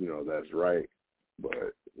think, you know, that's right.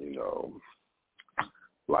 But, you know,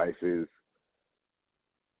 life is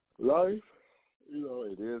life. You know,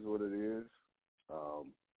 it is what it is.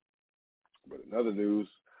 But in other news,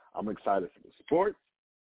 I'm excited for the sports.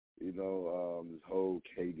 You know, this whole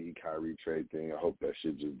KD Kyrie trade thing, I hope that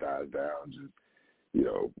shit just dies down. Just, you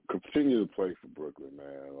know, continue to play for Brooklyn,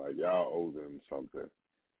 man. Like, y'all owe them something.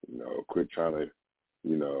 You know, quit trying to,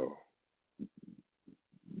 you know,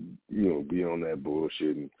 be on that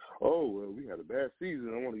bullshit and, oh, well, we had a bad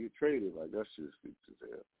season, I want to get traded. Like, that's just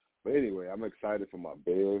hell. But anyway, I'm excited for my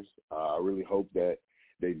Bears. I really hope that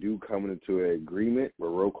they do come into an agreement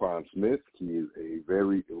with Roquan Smith. He is a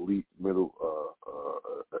very elite elite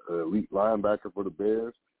linebacker for the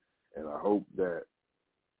Bears, and I hope that,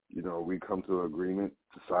 you know, we come to an agreement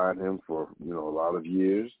to sign him for, you know, a lot of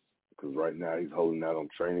years, because right now he's holding out on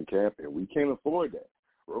training camp, and we can't afford that.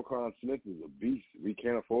 Roquan Smith is a beast. We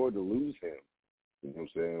can't afford to lose him. You know what I'm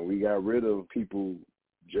saying? We got rid of people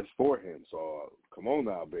just for him. So come on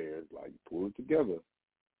now, Bears, like, pull it together.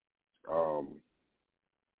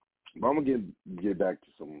 But I'm gonna get back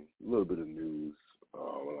to a little bit of news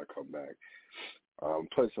when I come back.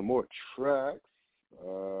 Play some more tracks.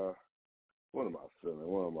 What am I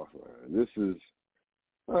feeling? This is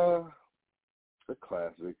a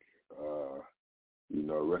classic. You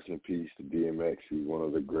know, rest in peace to DMX. He's one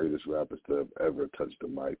of the greatest rappers to have ever touched the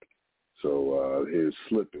mic. So here's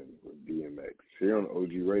Slippin' with DMX. Here on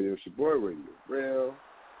OG Radio, it's your boy RadioRell.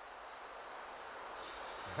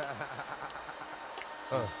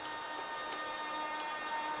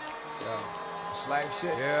 It's like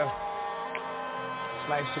shit. Yeah. It's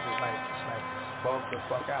like shit is like, bump the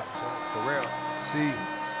fuck out, for real. See,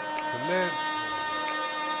 to live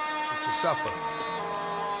is to suffer.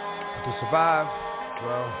 But to survive,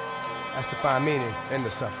 well, that's to find meaning in the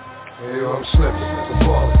suffering. Hey, yo, I'm slipping, I'm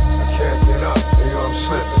falling, I can't get up. Hey, yo, I'm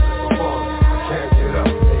slipping, I'm falling, I can't get up.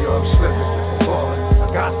 Hey, yo, I'm slipping, I'm falling, I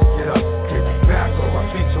got to get up. Get back on my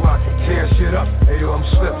feet so I can tear shit up. Hey, yo, I'm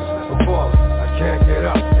slipping, I'm falling, I can't get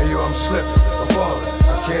up. Hey, yo, I'm slipping, I'm falling,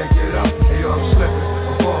 I can't get up. Hey, yo, I'm slipping,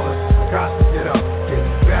 I'm falling, I got to get up. Get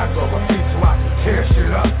back on my feet so I can tear shit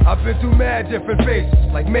up. I've been through mad different phases,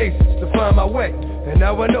 like mazes, to find my way. And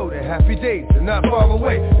now I know that happy days are not far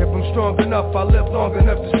away. If I'm strong enough, I'll live long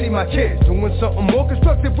enough to see my kids doing something more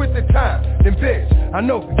constructive with the time than biz. I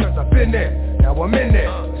know because I've been there, now I'm in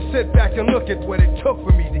there. Sit back and look at what it took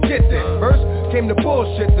for me to get there. First came the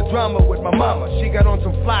bullshit, the drama with my mama. She got on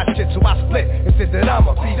some fly shit, so I split and said that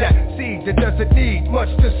I'ma be that seed that doesn't need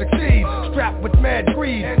much to succeed. Strapped with mad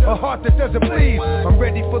greed, a heart that doesn't bleed. I'm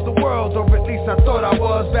ready for the world, or at least I thought I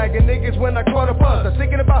was. Bagging niggas when I caught a buzz, I'm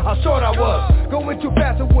thinking about how short I was. Going too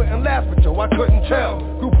fast, I wouldn't last, but yo, I couldn't tell.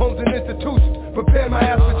 Group homes and institutions, prepare my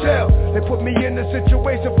ass for jail. They put me in a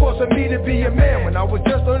situation forcing me to be a man, when I was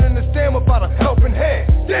just learning to stand without a helping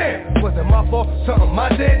hand. Damn, was it my fault? Something I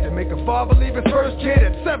did to make a father leave his first kid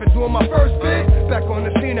at 7 doing my first bid. Back on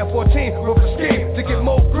the scene at 14 with a scheme to get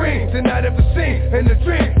more green than I'd ever seen in the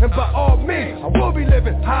dream. And by all means, I will be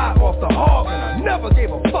living high off the hog, and I never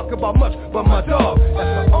gave a fuck about much but my dog.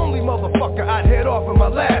 That's the only motherfucker I'd head off in my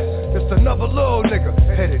last. Just another little nigga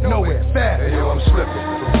headed nowhere fast. Hey yo, I'm slipping,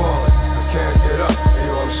 I'm falling, I can't get up. Hey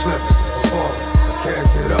yo, I'm slipping, I'm falling, I can't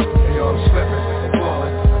get up. Hey yo, I'm slipping, I'm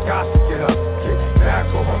falling, I got to get up. Get back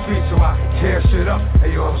on my feet so I can tear shit up.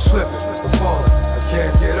 Hey yo, I'm slipping, I'm falling, I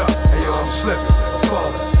can't get up. Hey yo, I'm slipping, I'm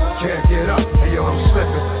falling, I can't get up. Hey yo, I'm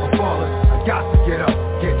slipping, I'm falling, I got to get up.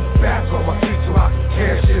 Get back on my feet so I can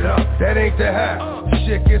tear shit up. That ain't the half.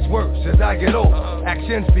 Shit gets worse as I get older.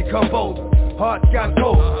 Actions become bolder. Heart got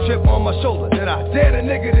cold, chip on my shoulder that I dared a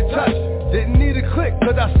nigga to touch. Didn't need a click,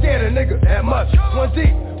 cause I scared a nigga that much. One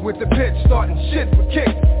deep with the pitch, starting shit with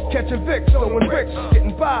kicks. Catching Vicks, throwing bricks,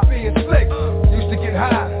 getting by, being slick. Used to get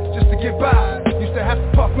high, just to get by. Used to have to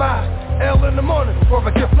puff my L in the morning before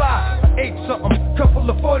I could fly. I ate something, couple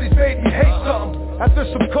of 40s made me hate something. After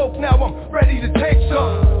some coke, now I'm ready to take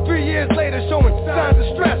something. 3 years later, showing signs of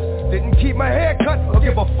stress. Didn't keep my hair cut or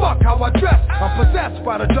give a fuck how I dress. I'm possessed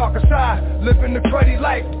by the darker side, living the cruddy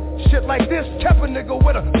life. Shit like this kept a nigga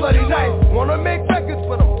with a bloody knife. Wanna make records,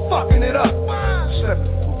 but I'm fucking it up. Slipping,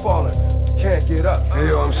 I'm falling, can't get up. Hey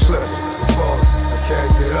yo, I'm slipping, I'm falling, I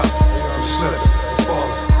can't get up. Hey yo, I'm slipping, I'm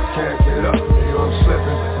falling, I can't get up. Hey yo, I'm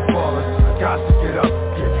slipping, I'm falling, I got to get up.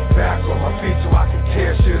 Get back on my feet so I can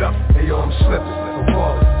tear shit up. Hey yo, I'm slipping, I'm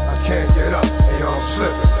falling, I can't get up. Hey yo, I'm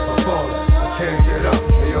slipping, I'm falling, I can't get up.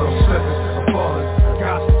 Hey yo, I'm slipping, I'm falling, I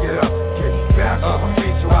got to get up. Get back on my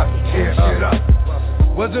feet so I can tear shit up.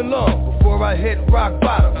 Wasn't long before I hit rock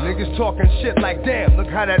bottom. Niggas talking shit like damn, look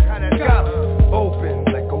how that got 'em. Open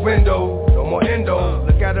like a window, no more endo.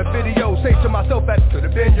 Look at a video, say to myself that could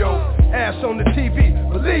have been yo. Ass on the TV,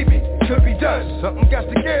 believe me, it could be done. Something got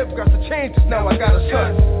to give, got to change, cause now I got a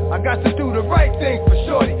son. I got to do the right thing for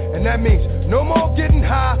shorty, and that means no more getting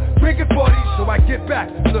high, drinking 40, so I get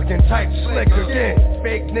back, looking tight, slick again.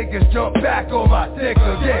 Fake niggas jump back on my dick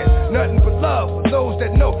again. Nothing but love for those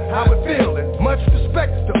that know how it feel, and much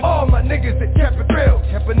respect to all my niggas that kept it real.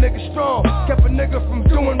 Kept a nigga strong, kept a nigga from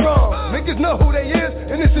doing wrong. Niggas know who they is,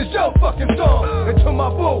 and this is your fucking song. And to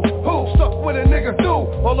my boo, who suck with a nigga do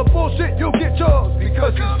all the bullshit, you'll get yours,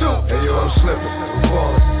 because it's due. Hey yo, I'm slipping, I'm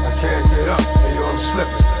falling, I can't get up. Hey yo, I'm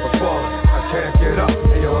slipping, I'm falling, I can't get up.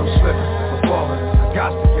 Hey yo, I'm slipping, I'm falling, I got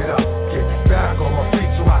to get up. Get back on my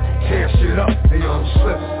feet so I can tear shit up. Hey yo, I'm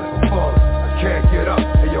slipping, I'm falling, I can't get up.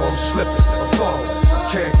 Hey yo, I'm slipping, I'm falling,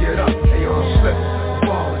 I can't get up. Hey yo, I'm slipping, I'm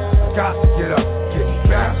falling, I got to get up. Get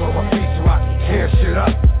back on my feet so I can tear shit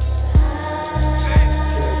up.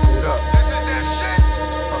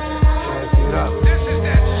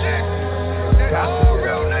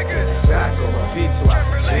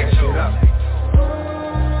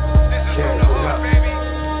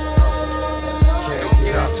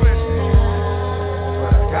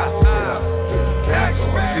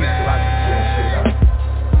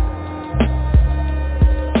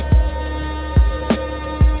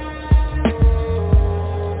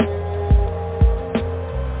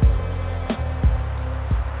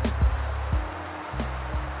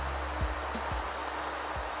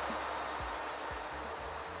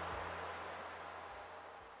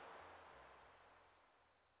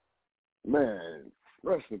 Man,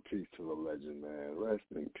 rest in peace to the legend, man. Rest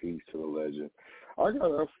in peace to the legend. I got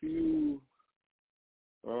a few,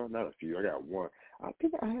 not a few. I got one. I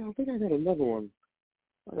think I got another one.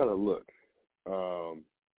 I gotta look.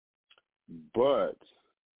 But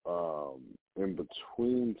in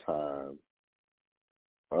between time,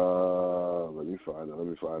 let me find it.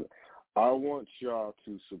 I want y'all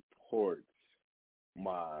to support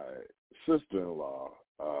my sister-in-law,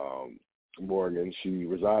 Morgan. She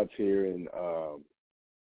resides here in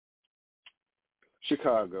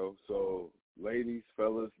Chicago. So, ladies,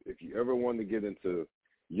 fellas, if you ever want to get into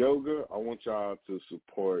yoga, I want y'all to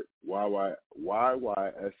support YYSI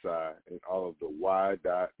and all of the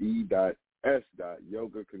Y.E.S.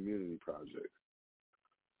 Yoga Community Project.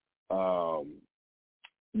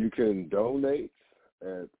 You can donate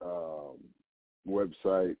at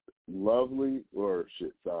website Loveyes,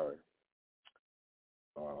 LOVEYESYOGA,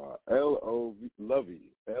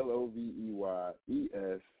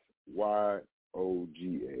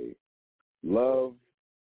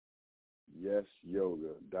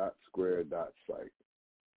 LoveYesYoga.square.site.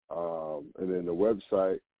 And then the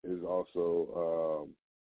website is also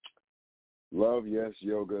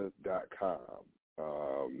LoveYesYoga.com.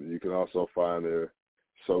 You can also find their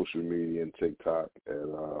social media and TikTok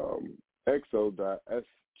and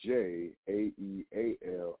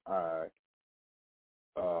exo.sjaeali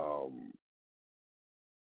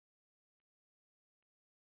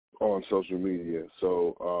on social media.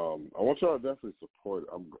 So I want y'all to definitely support it.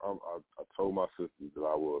 I told my sisters that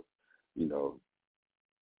I will,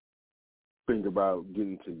 think about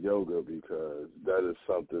getting to yoga because that is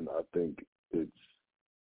something I think it's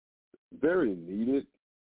very needed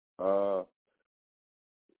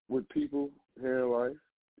with people here in life.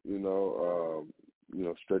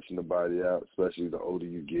 Stretching the body out, especially the older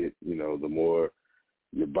you get, the more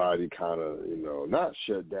your body kind of, not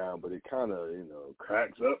shut down, but it kind of,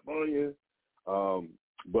 cracks up on you.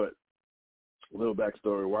 But a little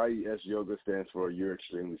backstory, YES Yoga stands for You're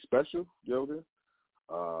Extremely Special Yoga.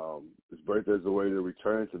 His birthday is a way to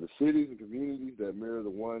return to the cities and communities that mirror the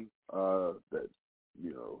one that,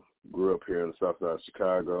 you know, grew up here in the south side of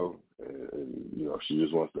Chicago. And, you know, she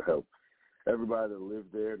just wants to help everybody that live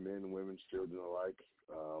there, men, women, children alike,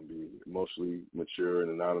 be emotionally mature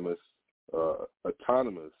and autonomous.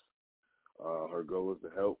 Her goal is to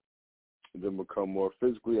help them become more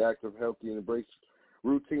physically active, healthy, and embrace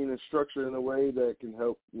routine and structure in a way that can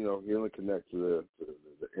help, you know, heal and connect to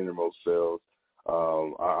the innermost cells.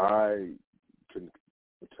 I can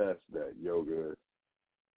attest that yoga,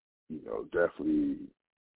 you know, definitely,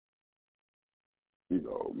 you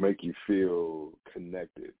know, make you feel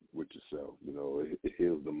connected with yourself. You know, it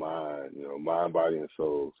heals the mind, you know, mind, body, and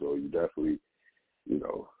soul. So you definitely, you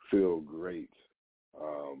know, feel great.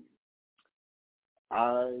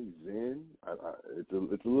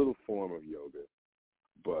 It's a little form of yoga,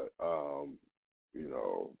 but you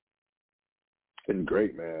know, it's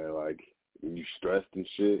great, man. Like when you stressed and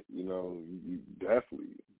shit, you know, you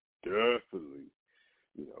definitely,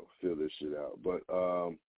 you know, feel this shit out. But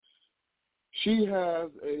she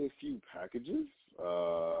has a few packages.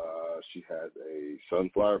 She has a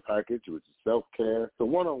sunflower package, which is self-care. It's a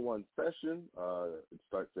one-on-one session. It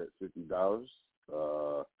starts at $50.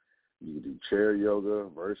 You can do chair yoga,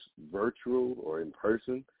 virtual or in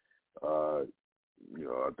person. You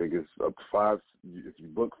know, I think it's up to 5. If you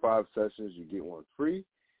book 5 sessions, you get one free.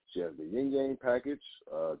 She has the yin yang package,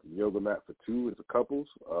 the yoga mat for 2 as a couples,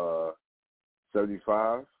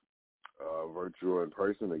 $75. Virtual in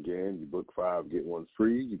person. Again, you book 5, get 1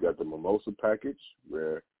 free. You got the mimosa package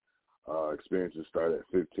where experiences start at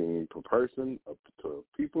 $15 per person, up to 12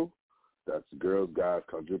 people. That's girls, guys,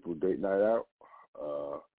 quadruple date night out.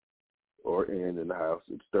 Or in the house.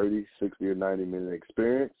 It's 30, 60, or 90-minute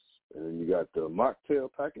experience. And then you got the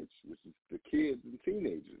mocktail package, which is the kids and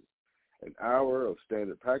teenagers. An hour of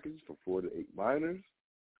standard package for 4 to 8 minors.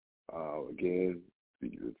 Again,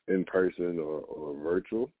 it's in person or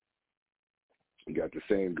virtual. You got the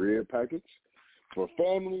sangria package for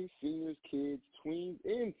families, seniors, kids, tweens,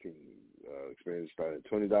 and teens. Experience starting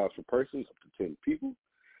at $20 per person, up to 10 people.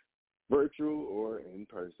 Virtual or in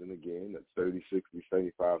person, again, that's 30, 60,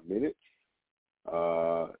 75 minutes.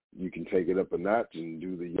 You can take it up a notch and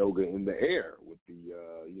do the yoga in the air with the,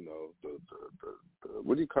 you know, the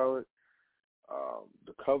what do you call it?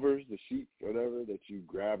 The covers, the sheets, whatever, that you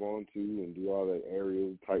grab onto and do all that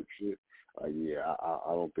aerial type shit. Yeah, I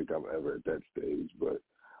don't think I'm ever at that stage, but,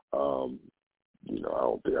 you know, I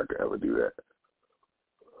don't think I could ever do that.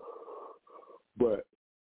 But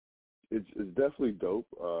it's definitely dope.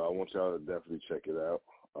 I want y'all to definitely check it out.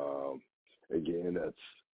 Again, that's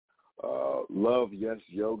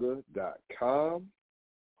loveyesyoga.com.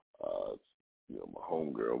 You know, my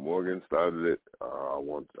homegirl Morgan started it. I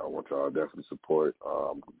want y'all to definitely support.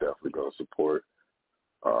 I'm definitely going to support.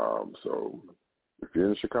 So if you're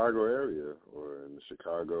in the Chicago area or in the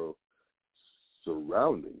Chicago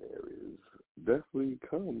surrounding areas, definitely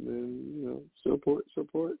come and, you know, support.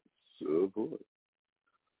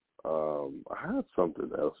 I had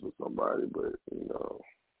something else with somebody, but, you know,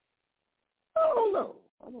 I don't know.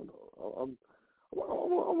 I'm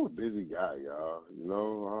a busy guy, y'all. You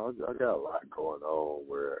know, I got a lot going on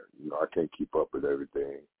where, you know, I can't keep up with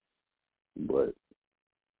everything. But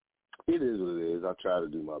it is what it is. I try to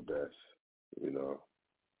do my best, you know,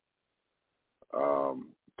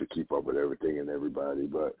 to keep up with everything and everybody.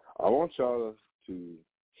 But I want y'all to,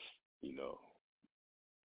 you know,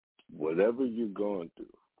 whatever you're going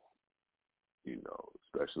through, you know,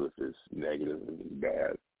 especially if it's negative and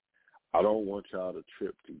bad, I don't want y'all to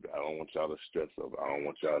trip too bad. I don't want y'all to stress over. I don't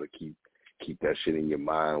want y'all to keep that shit in your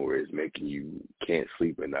mind where it's making you can't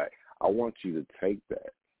sleep at night. I want you to take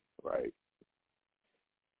that, right,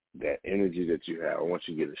 that energy that you have. I want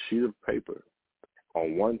you to get a sheet of paper.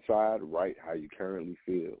 On one side, write how you currently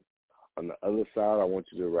feel. On the other side, I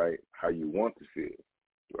want you to write how you want to feel,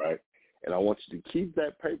 right? And I want you to keep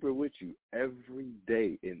that paper with you every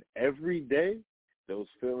day. And every day, those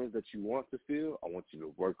feelings that you want to feel, I want you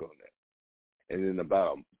to work on that. And in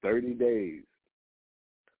about 30 days,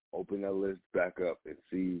 open that list back up and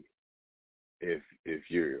see if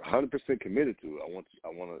you're 100% committed to it. I want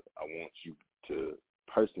you to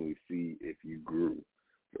personally see if you grew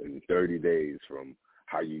in 30 days from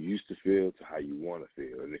how you used to feel to how you want to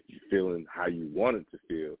feel. And if you're feeling how you wanted to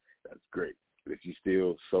feel, that's great. But if you're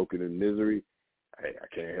still soaking in misery, hey, I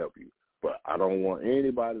can't help you. But I don't want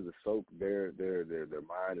anybody to soak their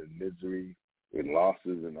mind in misery and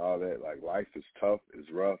losses and all that. Like, life is tough, it's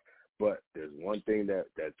rough, but there's one thing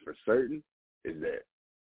that's for certain is that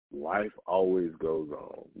life always goes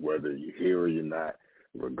on, whether you're here or you're not.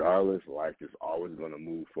 Regardless, life is always going to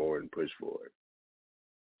move forward and push forward.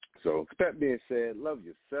 So with that being said, love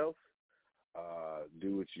yourself.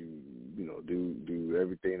 Do what do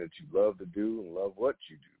everything that you love to do and love what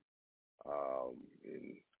you do.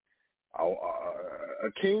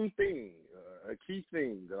 A key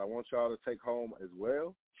thing that I want y'all to take home as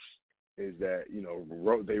well is that,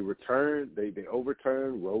 they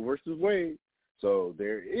overturned Roe versus Wade. So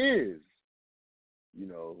there is,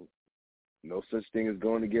 no such thing as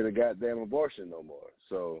going to get a goddamn abortion no more.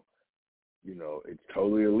 So, it's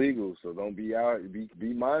totally illegal. So don't be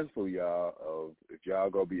be mindful, y'all, of if y'all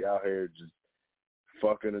gonna be out here just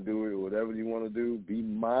fucking to do it or whatever you want to do, be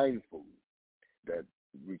mindful that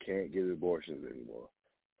we can't get abortions anymore.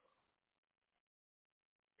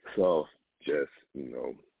 So just,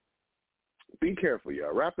 be careful,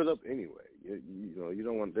 y'all. Wrap it up anyway. You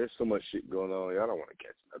don't want, there's so much shit going on, y'all don't want to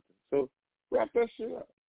catch nothing. So wrap that shit up.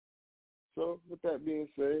 So with that being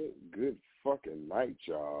said, good fucking night,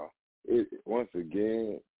 y'all. Once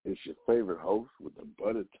again, it's your favorite host with the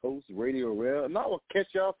Butter Toast RadioRell, and I will catch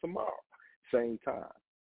y'all tomorrow, same time.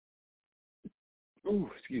 Ooh,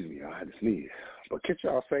 excuse me, I had to sneeze. But catch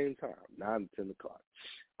y'all same time, 9 to 10 o'clock.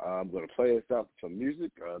 I'm going to play us out with some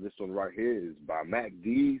music. This one right here is by Mac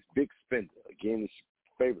D's Big Spender. Again, it's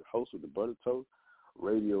your favorite host with the Butter Toast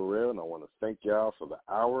RadioRell, and I want to thank y'all for the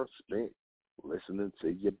hour spent listening to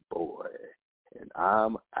your boy. And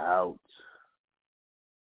I'm out.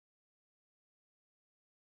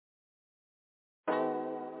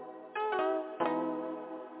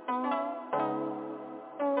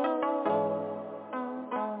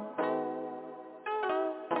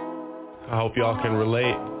 I hope y'all can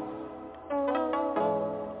relate.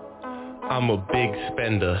 I'm a big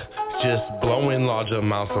spender, just blowing large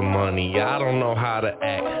amounts of money. I don't know how to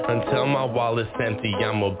act until my wallet's empty.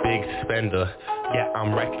 I'm a big spender. Yeah,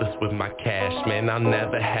 I'm reckless with my cash, man, I'll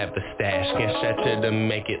never have a stash. Can't stretch it to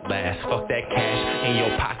make it last. Fuck that cash in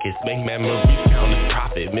your pockets, make memories count as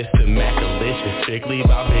profit. Mr. Macalicious, strictly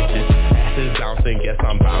about bitches. Asses bouncing, guess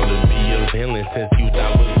I'm bound to be a villain. Since youth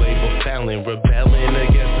I was labeled felon, rebelling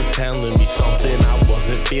against the telling me something I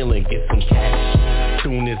wasn't feeling. Get some cash,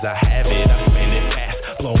 soon as I have it, I spend it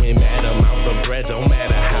fast. Blowing mad amounts of bread, don't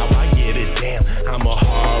matter how I get it. Damn, I'm a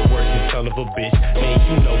hard-working son of a bitch, man,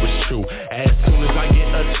 you know it's true. As soon as I get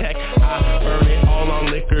a check, I burn it all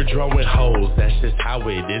on liquor, drawing holes. That's just how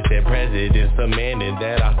it is. That president's demanding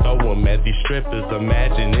that I throw them at these strippers,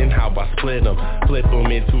 imagining how I split them, flip them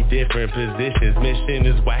into different positions. Mission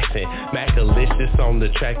is waxing, Macalicious on the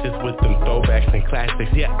track, just with them throwbacks and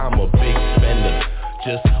classics. Yeah, I'm a big spender,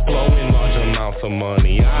 just blowing large amounts of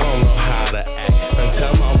money. I don't know how to act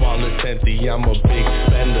until my wallet's empty. I'm a big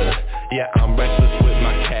spender. Yeah, I'm reckless with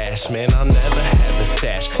my cash, man, I'll never have a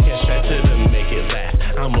stash. Can't stretch it to make it last.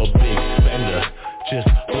 I'm a big spender, just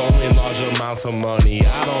blowing large amounts of money.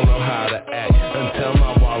 I don't know how to act until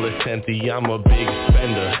my wallet's empty. I'm a big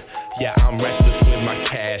spender. Yeah, I'm reckless with my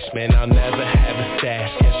cash, man, I'll never have a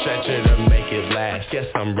stash. Can't stretch it or make it last. Guess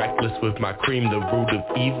I'm reckless with my cream, the root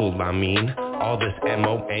of evil, I mean. All this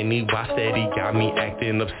M-O-N-E-Y steady got me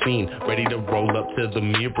acting obscene. Ready to roll up to the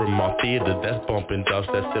mirror, my theater that's bumping dubs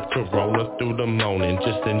that sip Corona through the morning.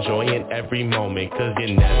 Just enjoying every moment, cause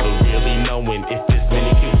you're never really knowing if this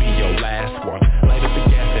minute could be your last one. Light up the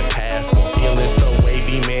gas and pass one. Feeling so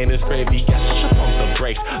wavy, man, it's gravy. Got to pump the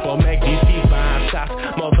brakes, but Mac D's keep buying shots.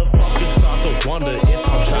 Motherfuckers start to wonder if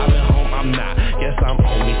I'm driving home. I'm not. Guess I'm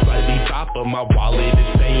only slightly top, but my wallet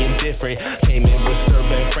is saying different. Came in with Sir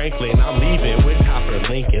Ben Franklin, I'm leaving with copper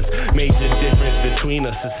Lincolns. Major difference between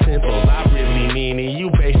us is simple, I really mean it.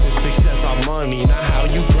 You basing success on money, not how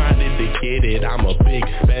you grinded to get it. I'm a big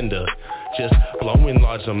spender, just blowing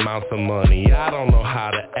large amounts of money. I don't know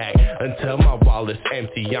how to act until my wallet's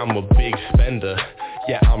empty. I'm a big spender.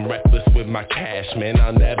 Yeah, I'm reckless with my cash, man,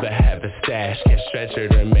 I'll never have a stash. Can't stretch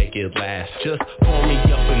it or make it last. Just pour me up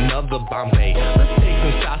another Bombay. Let's take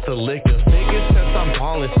some shots of liquor. Figure since I'm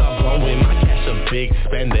ballin', stop blowing my cash. A big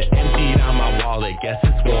spender, emptied out my wallet. Guess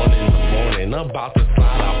it's 1 in the morning. About to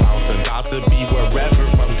slide, I'll bounce. About to be wherever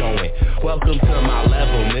I'm going. Welcome to my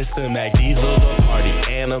level, Mr. Mac Diesel, the party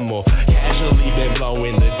animal. Casually been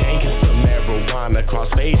blowing the dankest of marijuana.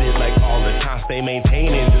 Cross-faded like all the time. Stay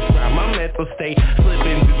maintaining, describe my mental state.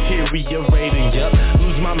 Slipping, deteriorating, yup,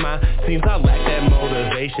 lose my mind. Seems I lack that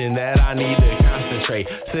motivation that I need to concentrate.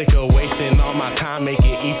 Sick of wasting all my time making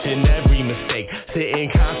each and every mistake. Sit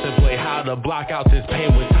and contemplate how to block out this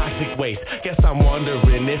pain with toxic waste. Guess I'm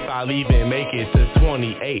wondering if I'll even make it to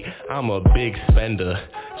 28. I'm a big spender,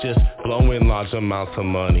 just blowing large amounts of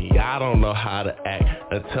money. I don't know how to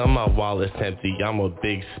act until my wallet's empty. I'm a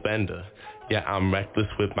big spender. Yeah, I'm reckless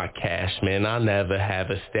with my cash, man, I'll never have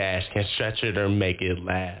a stash. Can't stretch it or make it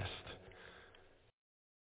last.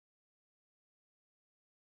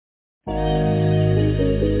 Yeah.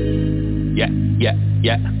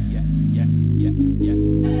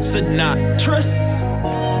 Sinatra.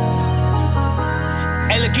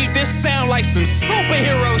 Hey, look, keep this sound like some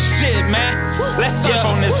superhero shit, man. Let's surf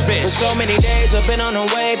on this bitch. For so many days I've been on the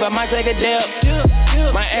way, but might take a dip.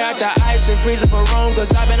 My air out the ice and freezing for room, cause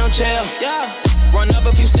I've been on chill. Run up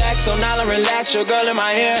a few stacks, so now I relax, your girl in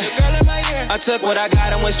my ear. I took what I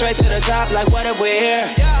got and went straight to the top, like what if we're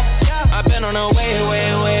here? I've been on the way,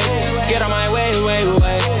 get on my way.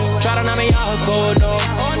 Try to knock me out cold, no.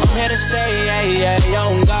 I'm here to stay,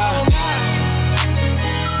 on God.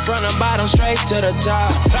 From the bottom straight to the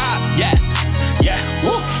top. Yeah,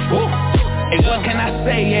 woo. And what can I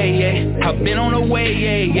say, I've been on the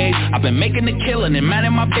way, I've been making the killing and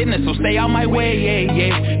minding my business, so stay out my way,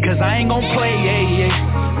 cause I ain't gon' play,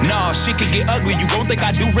 Nah, shit can get ugly, you gon' think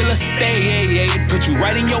I do real estate, Put you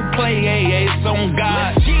right in your play, it's on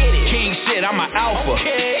God. King shit, I'm an alpha,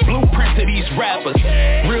 blueprint to these rappers.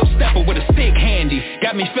 Real stepper with a stick handy,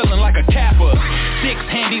 got me feeling like a capper. Six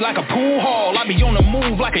handy like a pool hall, I be on the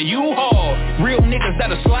move like a U-Haul. Real niggas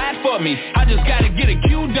that'll slide for me, I just gotta get a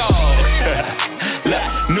Q-Dog. Look,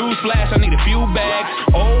 newsflash, I need a few bags.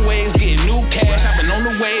 Always getting new cash. I've been on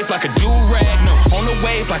the wave like a do-rag. No, on the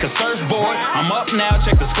wave like a surfboard. I'm up now,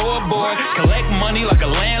 check the scoreboard. Collect money like a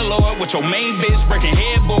landlord with your main bitch breaking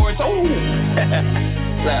headboards. Ooh.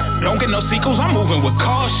 Don't get no sequels, I'm moving with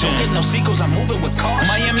caution.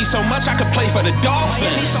 Miami so much I could play for the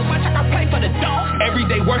Dolphins. Every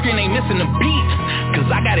day working ain't missing a beat, cause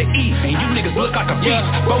I gotta eat, and you niggas look like a beast.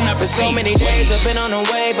 Bone up for so many days I've been on the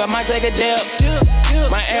way, but might take a dip.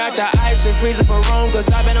 My air out the ice and freezing for room, cause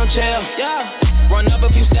I've been on chill. Run up a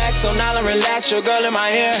few stacks, so now I relax, your girl in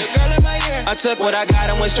my ear. I took what I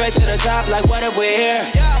got and went straight to the top, like what if we're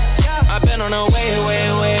here? I've been on the way,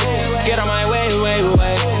 get on my way.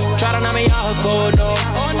 Try to knock me out cold, no.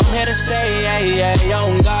 I'm here to stay,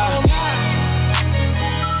 on God.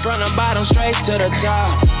 From the bottom straight to the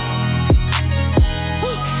top.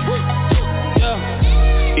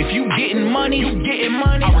 If you getting money,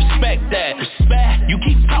 I respect that. You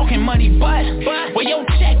keep talking money, but where your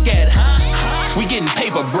check at, huh? We getting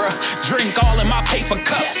paper, bruh. Drink all in my paper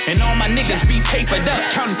cup, and all my niggas be papered up.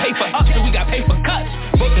 Counting paper up, so we got paper cuts.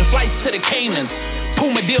 Booking flights to the Caymans.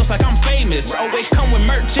 Puma deals like I'm famous. Always come with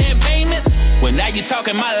merch and payments. Well, now you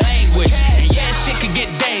talking my language, and yeah, shit could get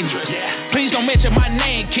dangerous. Please don't mention my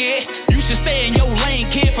name, kid. You should stay in your lane,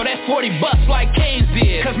 kid, for that 40 bucks like Kane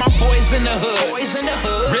did. Cause my boys in the hood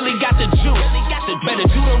really got the juice. Better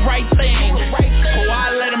do the right thing, or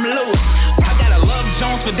I let them loose. I got a Love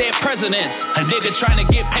Jones for dead president. A nigga trying to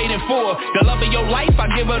get paid in full. The love of your life, I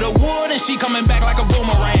give her the wood, and she coming back like a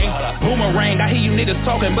boomerang. I hear you niggas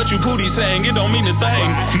talking, but you cooties saying it don't mean a thing.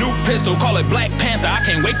 New pistol, call it Black Panther. I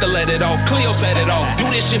can't wait to let it off. Cleo set it off.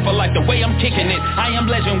 Do this shit for like the way I'm kicking it. I am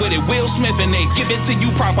legend with it. Will Smith and they give it to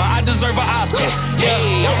you proper. I deserve an Oscar.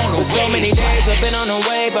 Yeah, I'm on the way. So many days I've been on the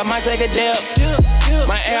way, but might take a dip.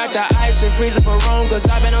 My air out the ice and freezing for room, cause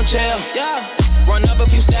I've been on chill. Run up a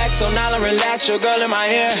few stacks, so now I relax, your girl in my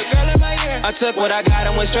ear. I took what I got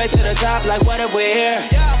and went straight to the top, like what if we're here?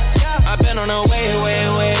 I've been on the way,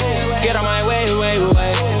 get on my way.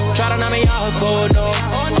 Try to knock me out cold, no.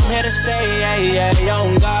 I'm here to stay,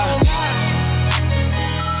 on God.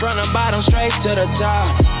 From the bottom straight to the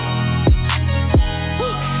top.